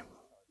body,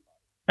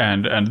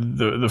 and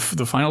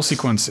the final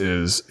sequence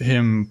is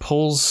him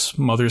pulls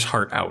Mother's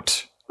heart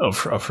out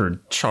of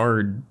her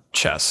charred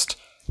chest.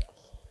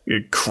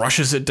 It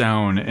crushes it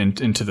down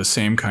into the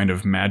same kind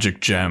of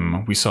magic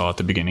gem we saw at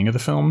the beginning of the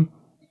film.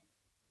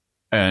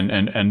 And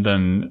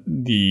then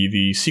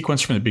the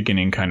sequence from the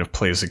beginning kind of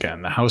plays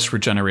again. The house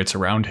regenerates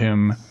around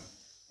him,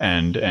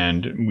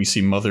 and we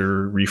see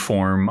Mother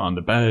reform on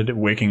the bed,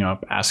 waking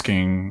up,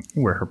 asking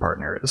where her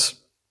partner is.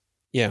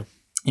 Yeah.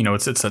 You know,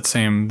 it's that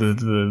same,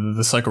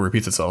 the cycle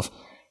repeats itself.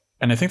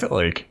 And I think that,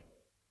 like,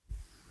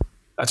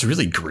 that's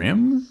really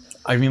grim.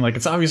 I mean, like,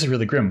 it's obviously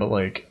really grim, but,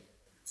 like,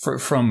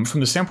 from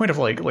the standpoint of,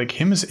 like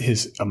him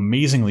is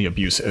amazingly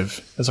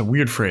abusive. That's a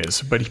weird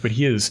phrase, but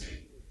he is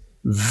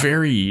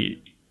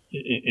very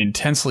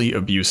intensely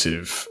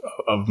abusive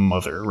of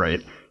Mother,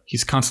 right?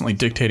 He's constantly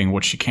dictating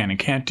what she can and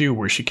can't do,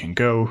 where she can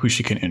go, who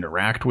she can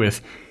interact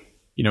with.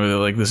 You know,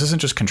 like, this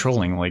isn't just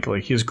controlling, like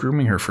he is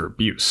grooming her for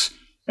abuse.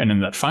 And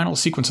in that final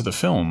sequence of the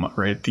film,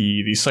 right,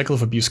 the cycle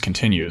of abuse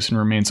continues and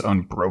remains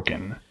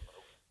unbroken.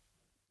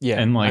 Yeah,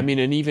 and like, I mean,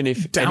 and even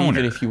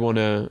if you want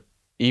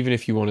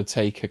to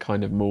take a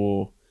kind of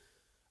more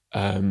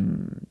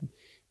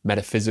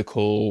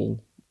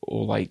metaphysical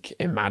or like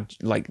not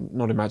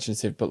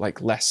imaginative, but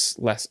like less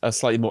a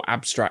slightly more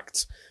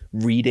abstract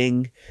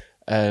reading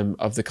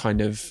of the kind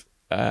of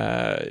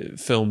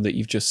film that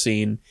you've just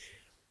seen.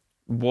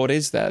 What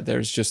is there?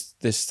 There's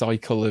just this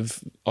cycle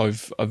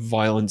of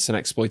violence and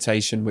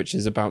exploitation which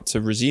is about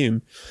to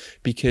resume,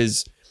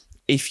 because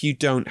if you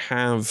don't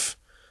have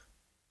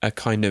a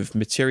kind of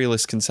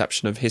materialist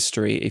conception of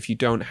history, if you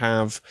don't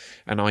have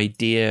an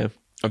idea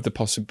of the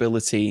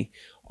possibility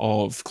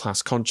of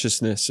class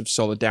consciousness, of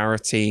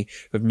solidarity,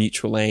 of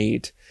mutual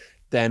aid,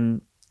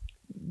 then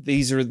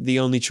these are the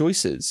only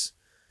choices.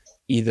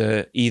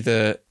 Either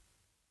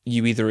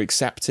you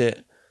accept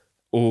it,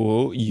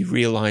 or you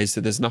realize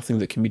that there's nothing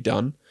that can be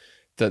done,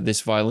 that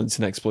this violence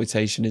and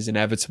exploitation is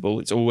inevitable.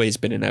 It's always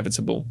been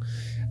inevitable.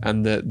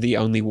 And that the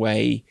only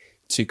way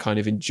to kind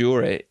of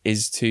endure it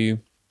is to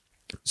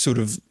sort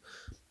of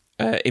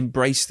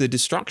embrace the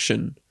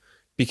destruction,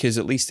 because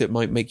at least it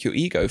might make your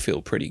ego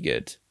feel pretty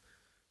good.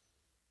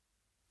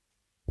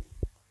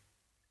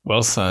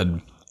 Well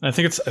said. I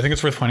think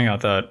it's worth pointing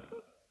out that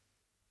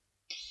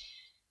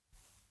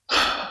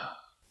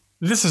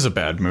this is a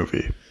bad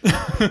movie.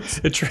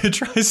 It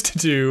tries to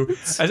do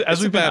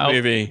as we've been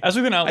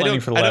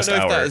outlining for the last hour. I don't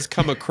know if that has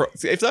come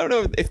across. I don't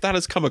know if that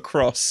has come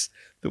across,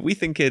 but we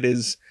think it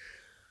is.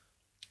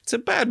 It's a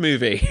bad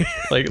movie.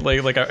 like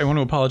I want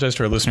to apologize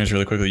to our listeners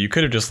really quickly. You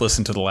could have just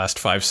listened to the last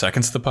 5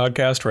 seconds of the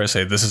podcast where I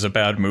say this is a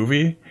bad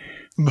movie,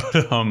 but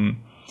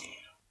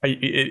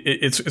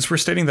it's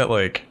worth stating that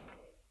like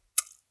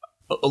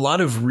a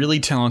lot of really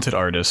talented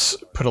artists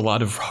put a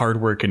lot of hard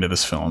work into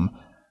this film.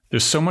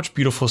 There's so much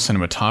beautiful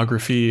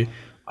cinematography.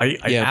 I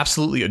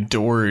absolutely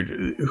adored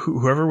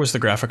whoever was the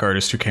graphic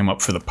artist who came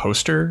up for the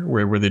poster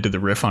where they did the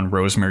riff on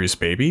Rosemary's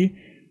Baby.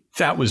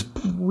 That was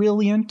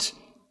brilliant.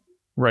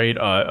 Right,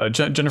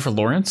 Jennifer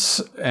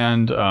Lawrence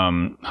and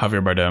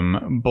Javier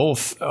Bardem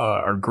both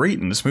are great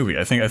in this movie.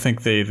 I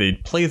think they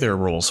play their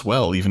roles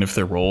well, even if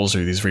their roles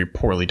are these very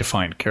poorly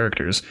defined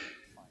characters.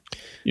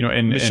 You know,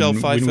 and Michelle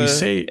Pfeiffer when we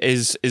say,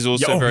 is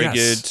also very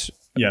good.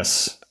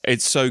 Yes,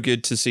 it's so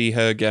good to see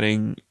her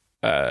getting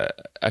a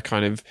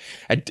kind of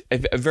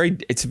a very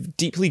it's a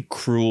deeply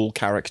cruel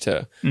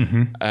character,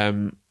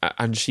 and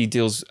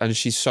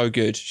she's so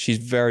good. She's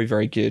very,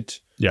 very good.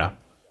 Yeah,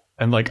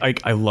 and like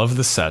I love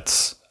the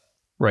sets.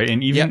 Right,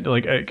 and even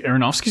like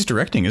Aronofsky's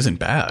directing isn't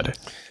bad.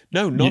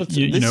 No, not at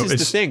all. This is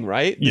the thing,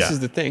 right? This is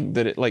the thing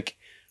that it like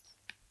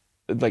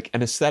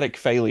an aesthetic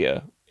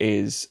failure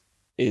is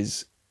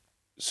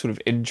sort of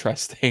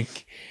interesting,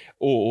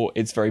 or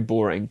it's very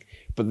boring.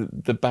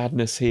 But the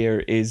badness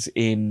here is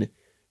in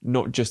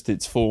not just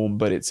its form,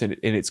 but it's in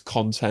its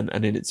content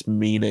and in its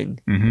meaning,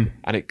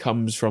 and it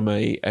comes from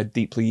a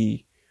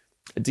deeply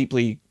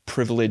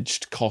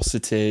privileged,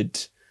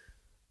 cosseted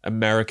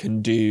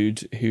American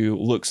dude who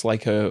looks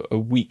like a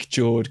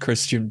weak-jawed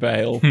Christian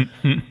Bale,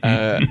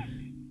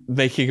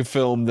 making a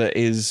film that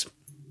is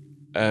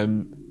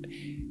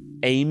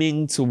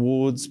aiming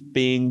towards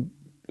being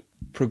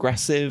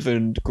progressive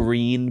and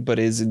green, but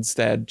is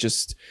instead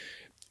just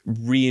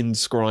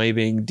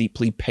reinscribing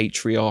deeply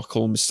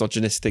patriarchal,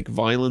 misogynistic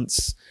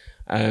violence,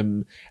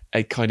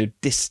 a kind of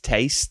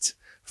distaste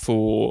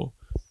for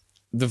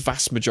the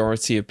vast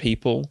majority of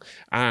people,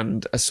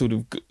 and a sort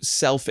of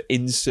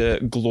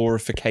self-insert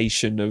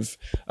glorification of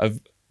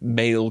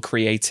male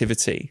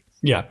creativity.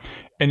 Yeah,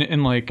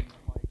 and like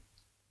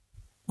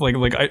I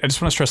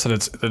just want to stress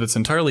that it's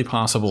entirely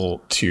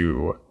possible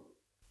to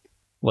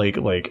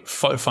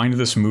find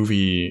this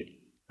movie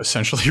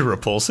essentially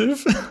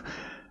repulsive,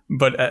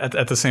 but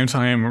at the same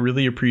time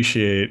really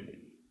appreciate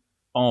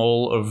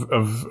all of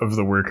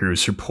the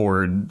workers who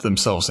poured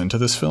themselves into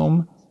this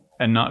film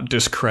and not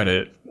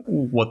discredit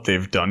what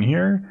they've done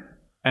here.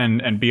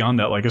 And beyond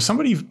that, like if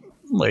somebody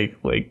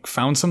like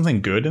found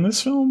something good in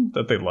this film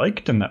that they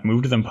liked and that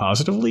moved them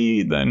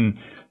positively, then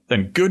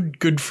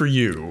good for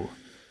you.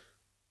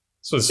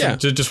 So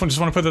just want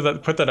to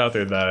put that out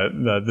there,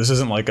 that this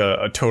isn't like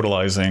a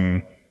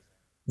totalizing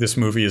this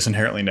movie is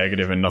inherently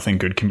negative and nothing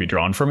good can be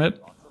drawn from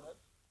it.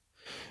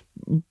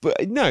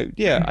 But no,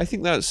 I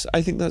think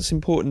that's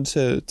important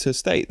to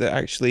state, that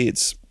actually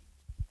it's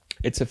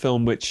a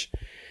film which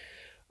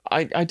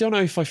I don't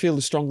know if I feel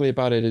as strongly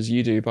about it as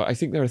you do, but I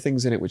think there are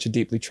things in it which are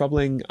deeply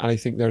troubling, and I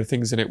think there are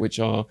things in it which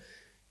are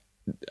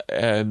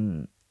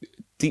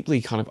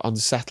deeply kind of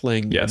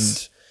unsettling. Yes.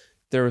 And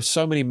there are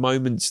so many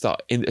moments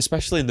that,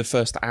 especially in the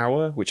first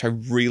hour, which I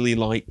really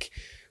like,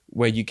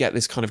 where you get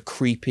this kind of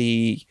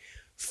creepy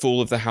fall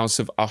of the House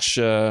of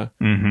Usher,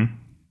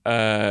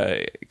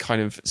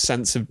 kind of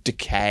sense of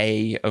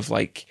decay, of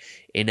like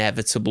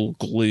inevitable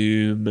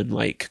gloom and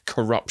like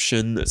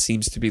corruption that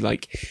seems to be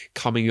like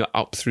coming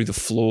up through the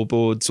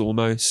floorboards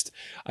almost.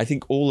 I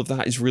think all of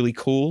that is really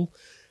cool,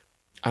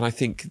 and I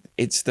think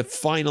it's the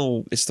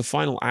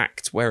final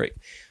act where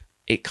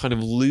it kind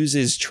of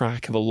loses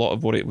track of a lot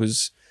of what it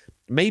was.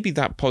 Maybe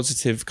that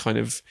positive kind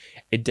of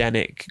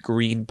Edenic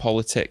green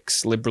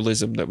politics,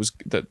 liberalism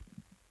that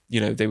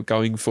they were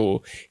going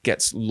for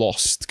gets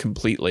lost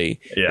completely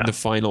in the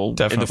final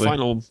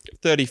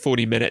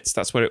 30-40 minutes.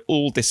 That's where it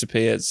all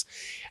disappears,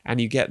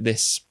 and you get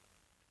this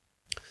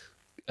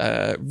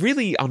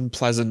really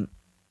unpleasant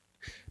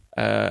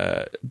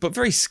but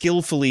very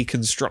skillfully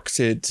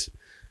constructed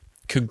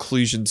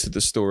conclusion to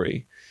the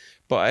story.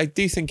 But I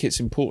do think it's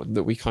important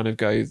that we kind of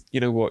go, you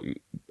know what,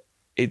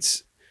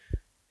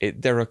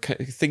 there are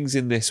things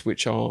in this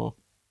which are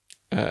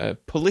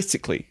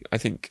politically, I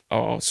think,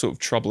 are sort of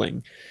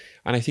troubling.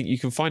 And I think you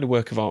can find a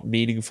work of art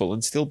meaningful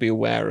and still be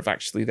aware of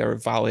actually there are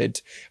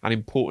valid and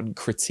important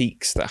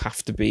critiques that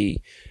have to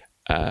be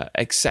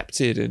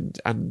accepted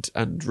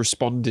and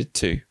responded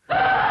to.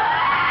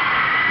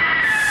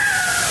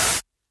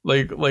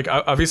 Like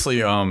obviously,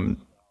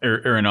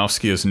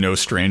 Aronofsky is no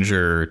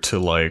stranger to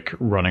like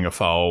running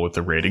afoul with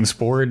the ratings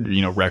board.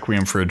 You know,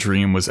 Requiem for a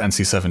Dream was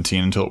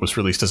NC-17 until it was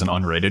released as an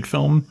unrated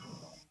film.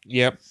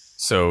 Yep.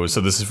 So this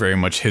is very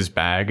much his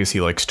bag, as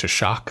he likes to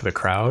shock the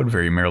crowd,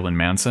 very Marilyn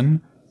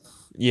Manson.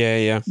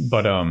 Yeah.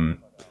 But kind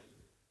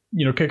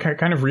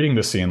of reading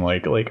the scene,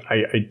 like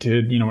I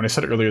did, when I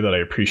said earlier that I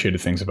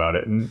appreciated things about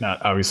it, and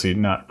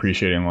not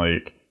appreciating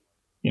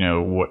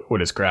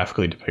what is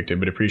graphically depicted,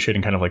 but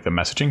appreciating kind of like the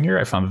messaging here.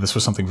 I found that this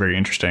was something very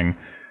interesting.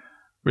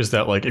 Was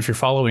that like if you're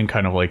following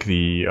kind of like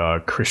the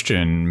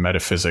Christian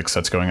metaphysics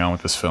that's going on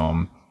with this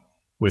film,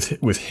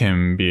 with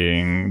him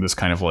being this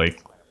kind of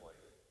like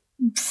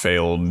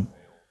failed,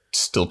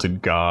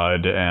 stilted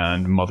God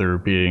and mother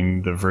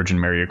being the Virgin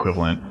Mary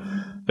equivalent,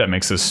 that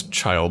makes this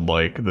child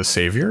like the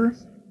savior.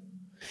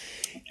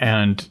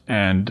 And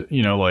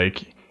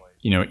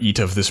eat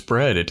of this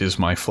bread, it is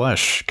my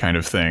flesh kind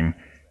of thing.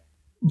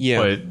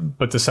 Yeah.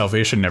 But the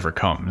salvation never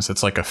comes.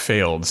 It's like a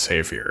failed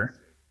savior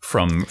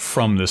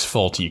from this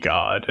faulty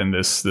God and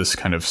this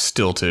kind of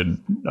stilted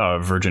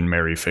Virgin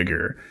Mary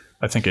figure.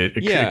 I think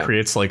it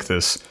creates like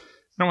this,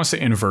 I don't want to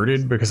say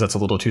inverted because that's a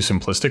little too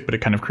simplistic, but it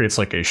kind of creates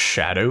like a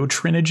shadow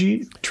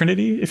trinity,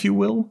 if you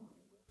will.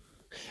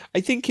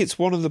 I think it's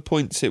one of the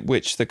points at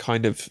which the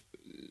kind of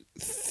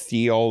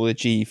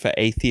theology for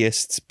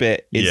atheists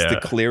bit is the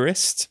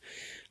clearest,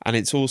 and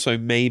it's also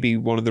maybe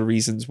one of the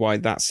reasons why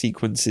that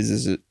sequence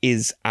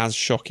is as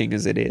shocking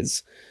as it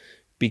is,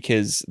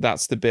 because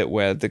that's the bit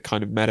where the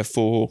kind of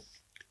metaphor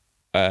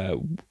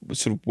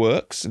sort of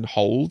works and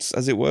holds,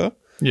 as it were.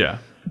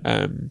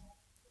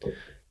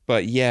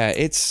 But yeah,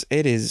 it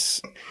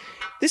is.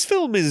 This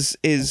film is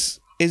it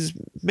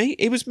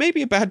was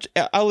maybe a bad.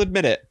 I'll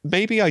admit it.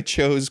 Maybe I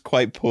chose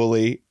quite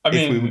poorly.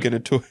 If we were going to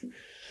talk.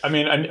 I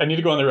mean, I need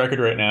to go on the record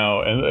right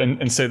now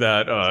and say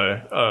that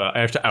I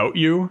have to out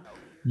you.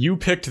 You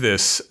picked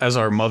this as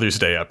our Mother's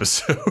Day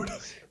episode.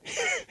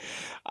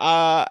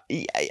 I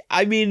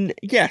mean,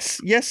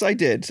 yes, I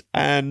did,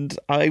 and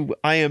I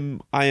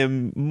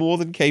am more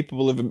than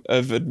capable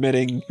of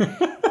admitting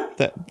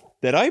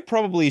that I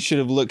probably should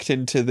have looked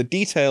into the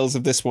details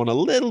of this one a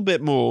little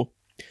bit more.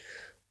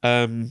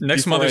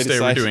 Next Mother's Day,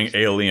 we're doing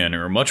Alien,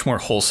 or a much more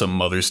wholesome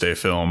Mother's Day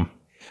film.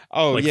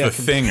 Oh, like yeah, The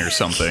Thing or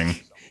something.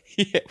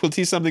 Yeah, we'll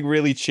do something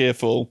really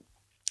cheerful.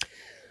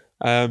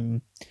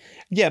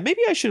 Yeah,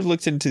 maybe I should have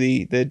looked into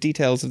the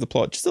details of the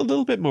plot just a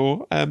little bit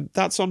more.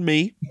 That's on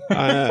me.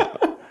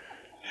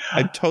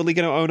 I'm totally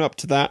going to own up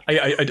to that.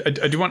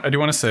 I do want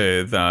to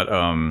say that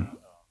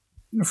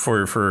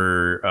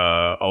for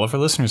all of our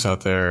listeners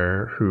out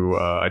there who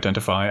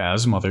identify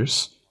as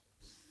mothers,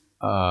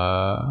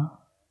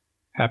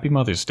 happy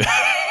Mother's Day.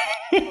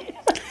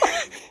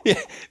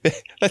 Yeah,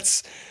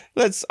 let's.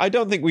 I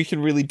don't think we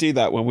can really do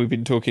that when we've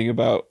been talking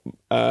about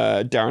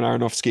Darren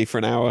Aronofsky for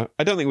an hour.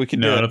 I don't think we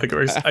can do it. No, I don't think it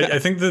works. I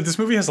think that this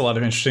movie has a lot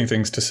of interesting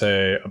things to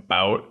say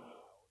about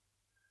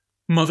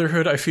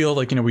motherhood. I feel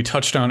like, we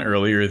touched on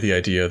earlier the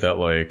idea that,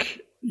 like,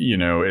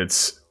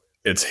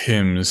 it's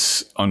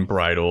him's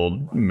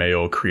unbridled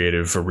male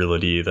creative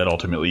virility that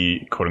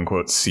ultimately, quote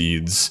unquote,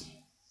 seeds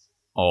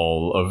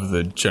all of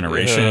the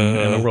generation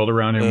in the world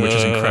around him, which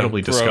is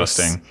incredibly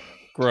disgusting.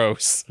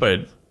 Gross.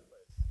 But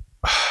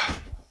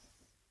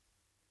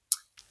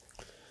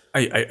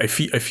I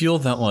feel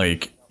that,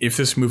 like, if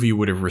this movie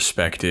would have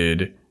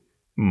respected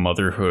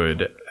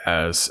motherhood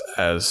as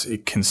a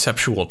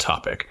conceptual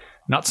topic,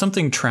 not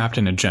something trapped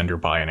in a gender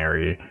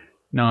binary,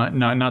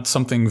 not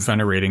something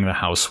venerating the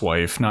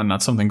housewife,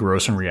 not something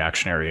gross and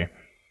reactionary,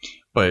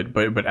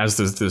 but as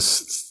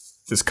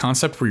this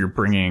concept where you're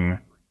bringing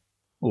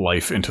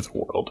life into the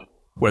world,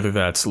 whether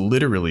that's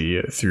literally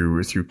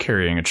through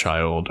carrying a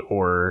child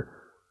or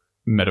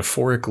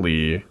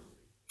metaphorically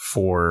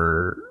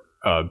for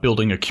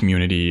building a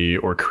community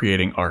or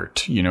creating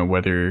art,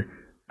 whether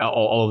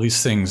all of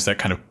these things that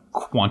kind of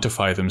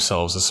quantify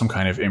themselves as some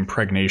kind of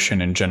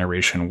impregnation and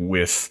generation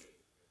with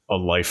a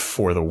life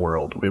for the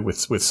world,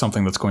 with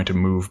something that's going to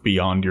move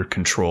beyond your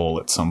control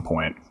at some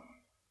point.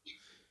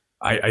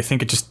 I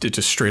think it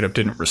just straight up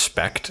didn't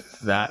respect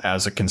that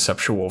as a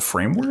conceptual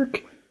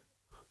framework.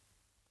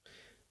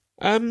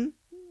 No,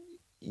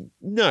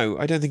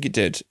 I don't think it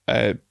did.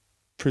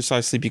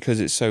 Precisely because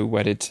it's so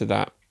wedded to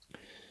that.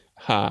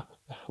 That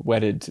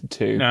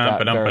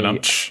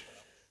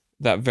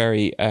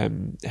very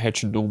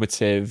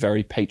heteronormative,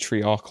 very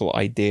patriarchal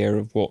idea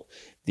of what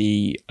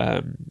the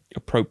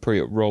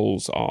appropriate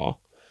roles are,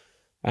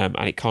 and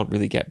it can't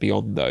really get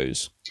beyond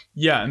those.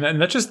 Yeah,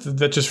 and that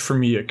just for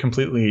me, it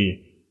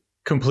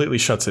completely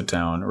shuts it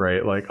down,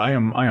 right? Like I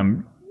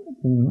am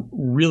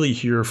really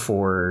here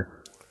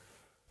for,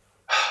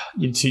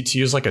 to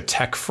use like a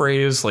tech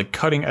phrase, like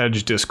cutting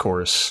edge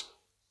discourse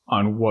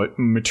on what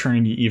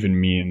maternity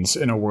even means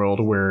in a world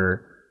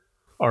where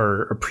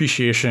our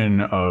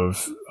appreciation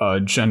of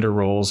gender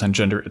roles and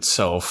gender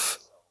itself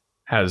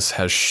has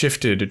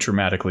shifted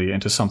dramatically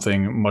into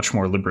something much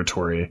more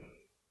liberatory.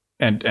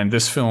 And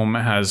this film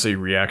has a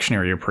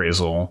reactionary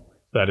appraisal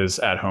that is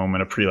at home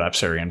in a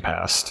prelapsarian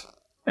past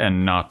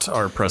and not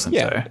our present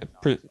day.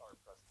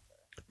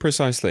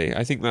 Precisely.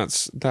 I think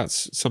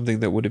that's something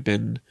that would have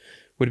been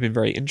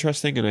very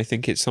interesting, and I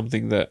think it's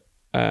something that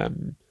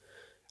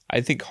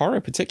I think horror,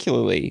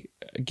 particularly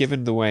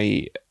given the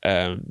way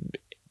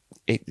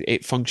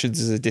it functions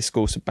as a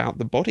discourse about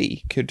the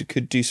body,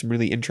 could do some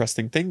really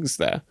interesting things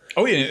there.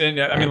 Oh yeah, and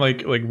I mean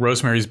like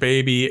Rosemary's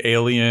Baby,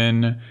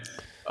 Alien.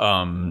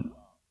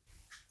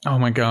 Oh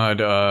my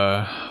god!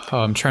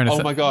 I'm trying to.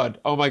 Oh my god!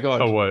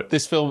 Oh what?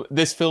 This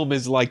film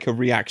is like a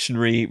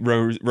reactionary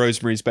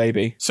Rosemary's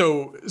Baby.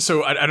 So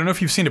I don't know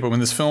if you've seen it, but when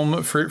this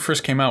film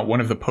first came out,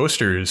 one of the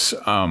posters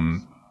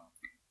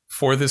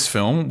for this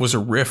film was a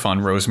riff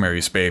on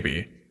Rosemary's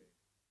Baby.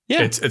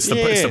 Yeah, it's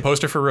the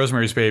poster for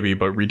Rosemary's Baby,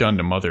 but redone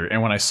to Mother.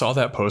 And when I saw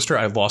that poster,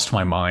 I lost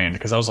my mind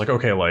because I was like,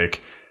 okay,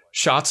 like.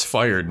 Shots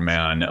fired,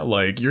 man.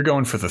 Like, you're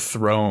going for the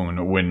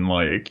throne when,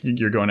 like,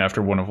 you're going after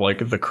one of,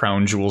 like, the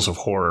crown jewels of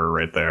horror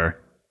right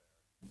there.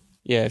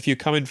 Yeah, if you're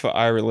coming for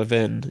Ira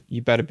Levin,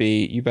 you better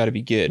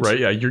be good. Right,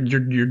 yeah,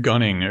 you're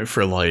gunning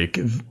for, like,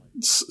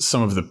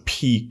 some of the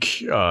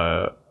peak,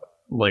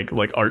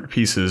 like art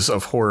pieces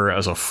of horror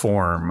as a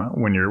form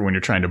when you're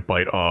trying to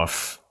bite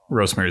off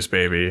Rosemary's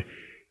Baby.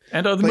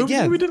 And the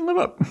movie didn't live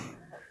up.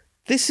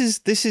 This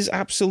is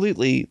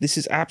absolutely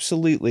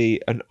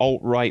an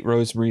alt-right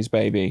Rosemary's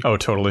Baby. Oh,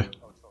 totally.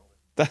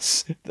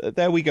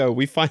 There we go.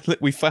 We found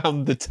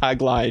the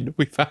tagline.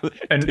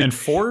 And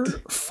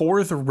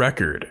for the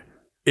record,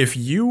 if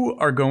you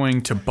are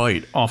going to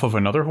bite off of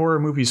another horror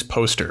movie's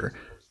poster,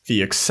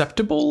 the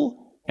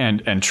acceptable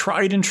and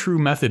tried and true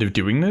method of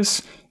doing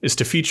this is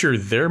to feature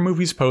their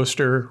movie's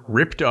poster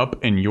ripped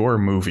up in your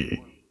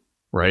movie.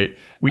 Right?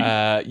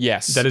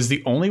 Yes. That is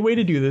the only way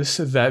to do this.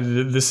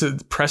 This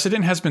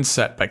precedent has been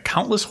set by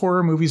countless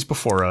horror movies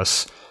before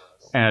us,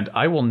 and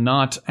I will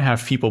not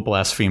have people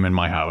blaspheme in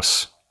my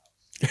house.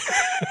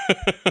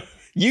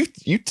 You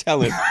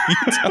tell him.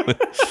 You tell him.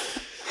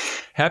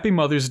 Happy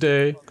Mother's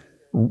Day.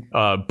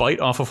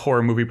 Bite off of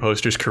horror movie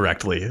posters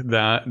correctly.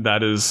 That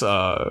is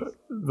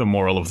the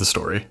moral of the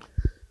story.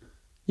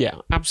 Yeah,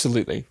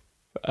 absolutely.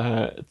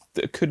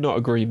 Could not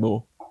agree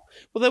more.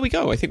 Well, there we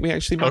go. I think we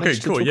actually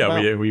managed to talk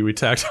about... we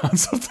tacked on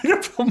something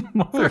about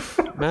Mother.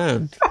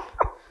 Man.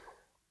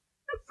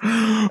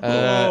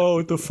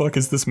 What the fuck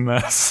is this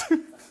mess?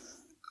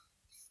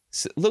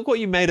 Look what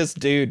you made us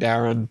do,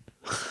 Darren.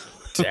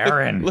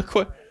 Darren. Look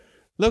what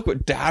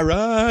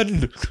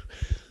Darren.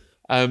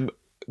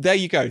 There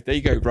you go.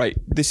 Right.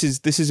 This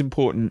is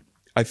important.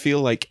 I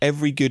feel like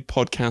every good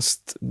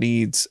podcast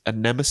needs a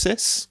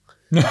nemesis.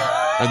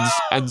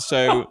 and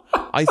so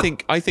I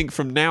think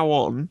from now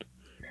on,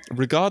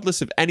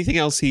 regardless of anything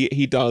else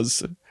he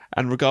does,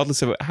 and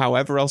regardless of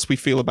however else we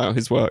feel about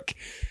his work,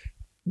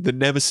 the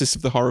nemesis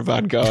of the horror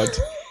vanguard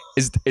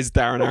is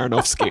Darren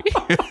Aronofsky.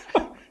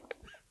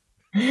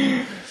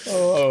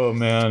 Oh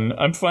man,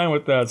 I'm fine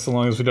with that so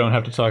long as we don't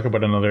have to talk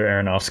about another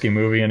Aronofsky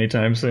movie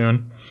anytime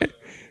soon.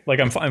 Like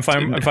I'm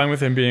fine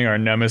with him being our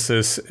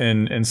nemesis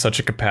in such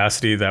a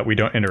capacity that we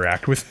don't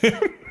interact with him.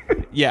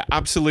 Yeah,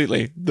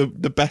 absolutely. The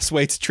best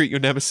way to treat your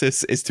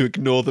nemesis is to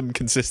ignore them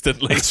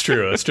consistently. That's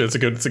true. It's a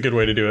good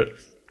way to do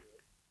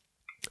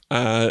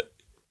it.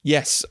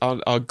 Yes,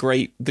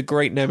 the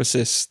great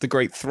nemesis, the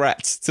great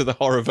threat to the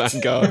horror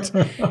vanguard.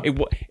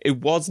 It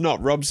was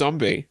not Rob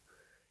Zombie.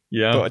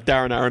 Yeah, but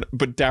Darren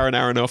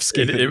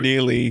Aronofsky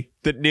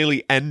that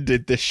nearly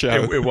ended this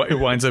show. It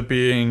winds up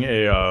being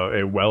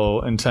a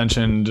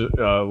well-intentioned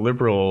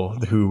liberal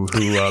who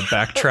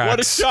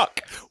backtracks.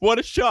 What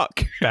a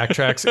shock!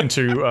 Backtracks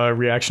into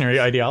reactionary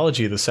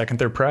ideology the second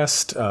they're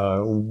pressed.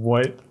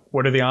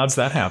 What are the odds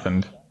that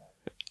happened?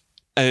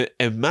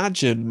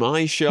 Imagine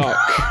my shock.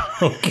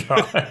 Oh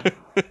God!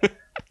 At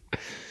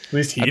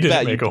least he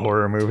didn't make a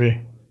horror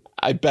movie.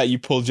 I bet you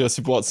Paul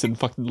Joseph Watson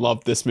fucking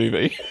loved this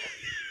movie.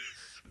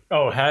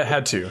 Oh,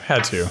 had to.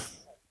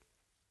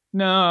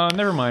 No,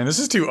 never mind. This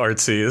is too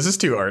artsy. This is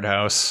too art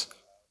house.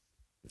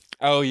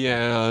 Oh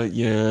yeah.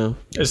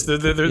 There's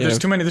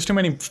too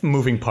many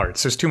moving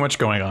parts. There's too much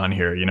going on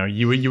here. You know,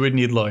 you would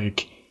need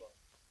like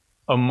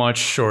a much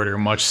shorter,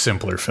 much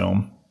simpler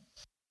film,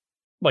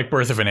 like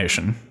Birth of a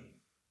Nation.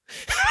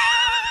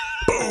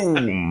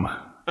 Boom.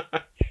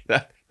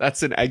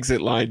 That's an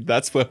exit line.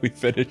 That's where we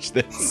finish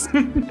this.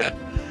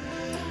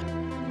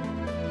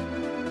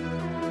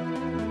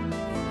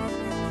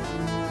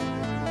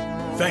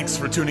 Thanks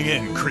for tuning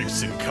in,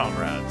 creeps and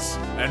comrades.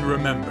 And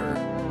remember,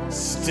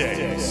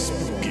 stay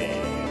spooky.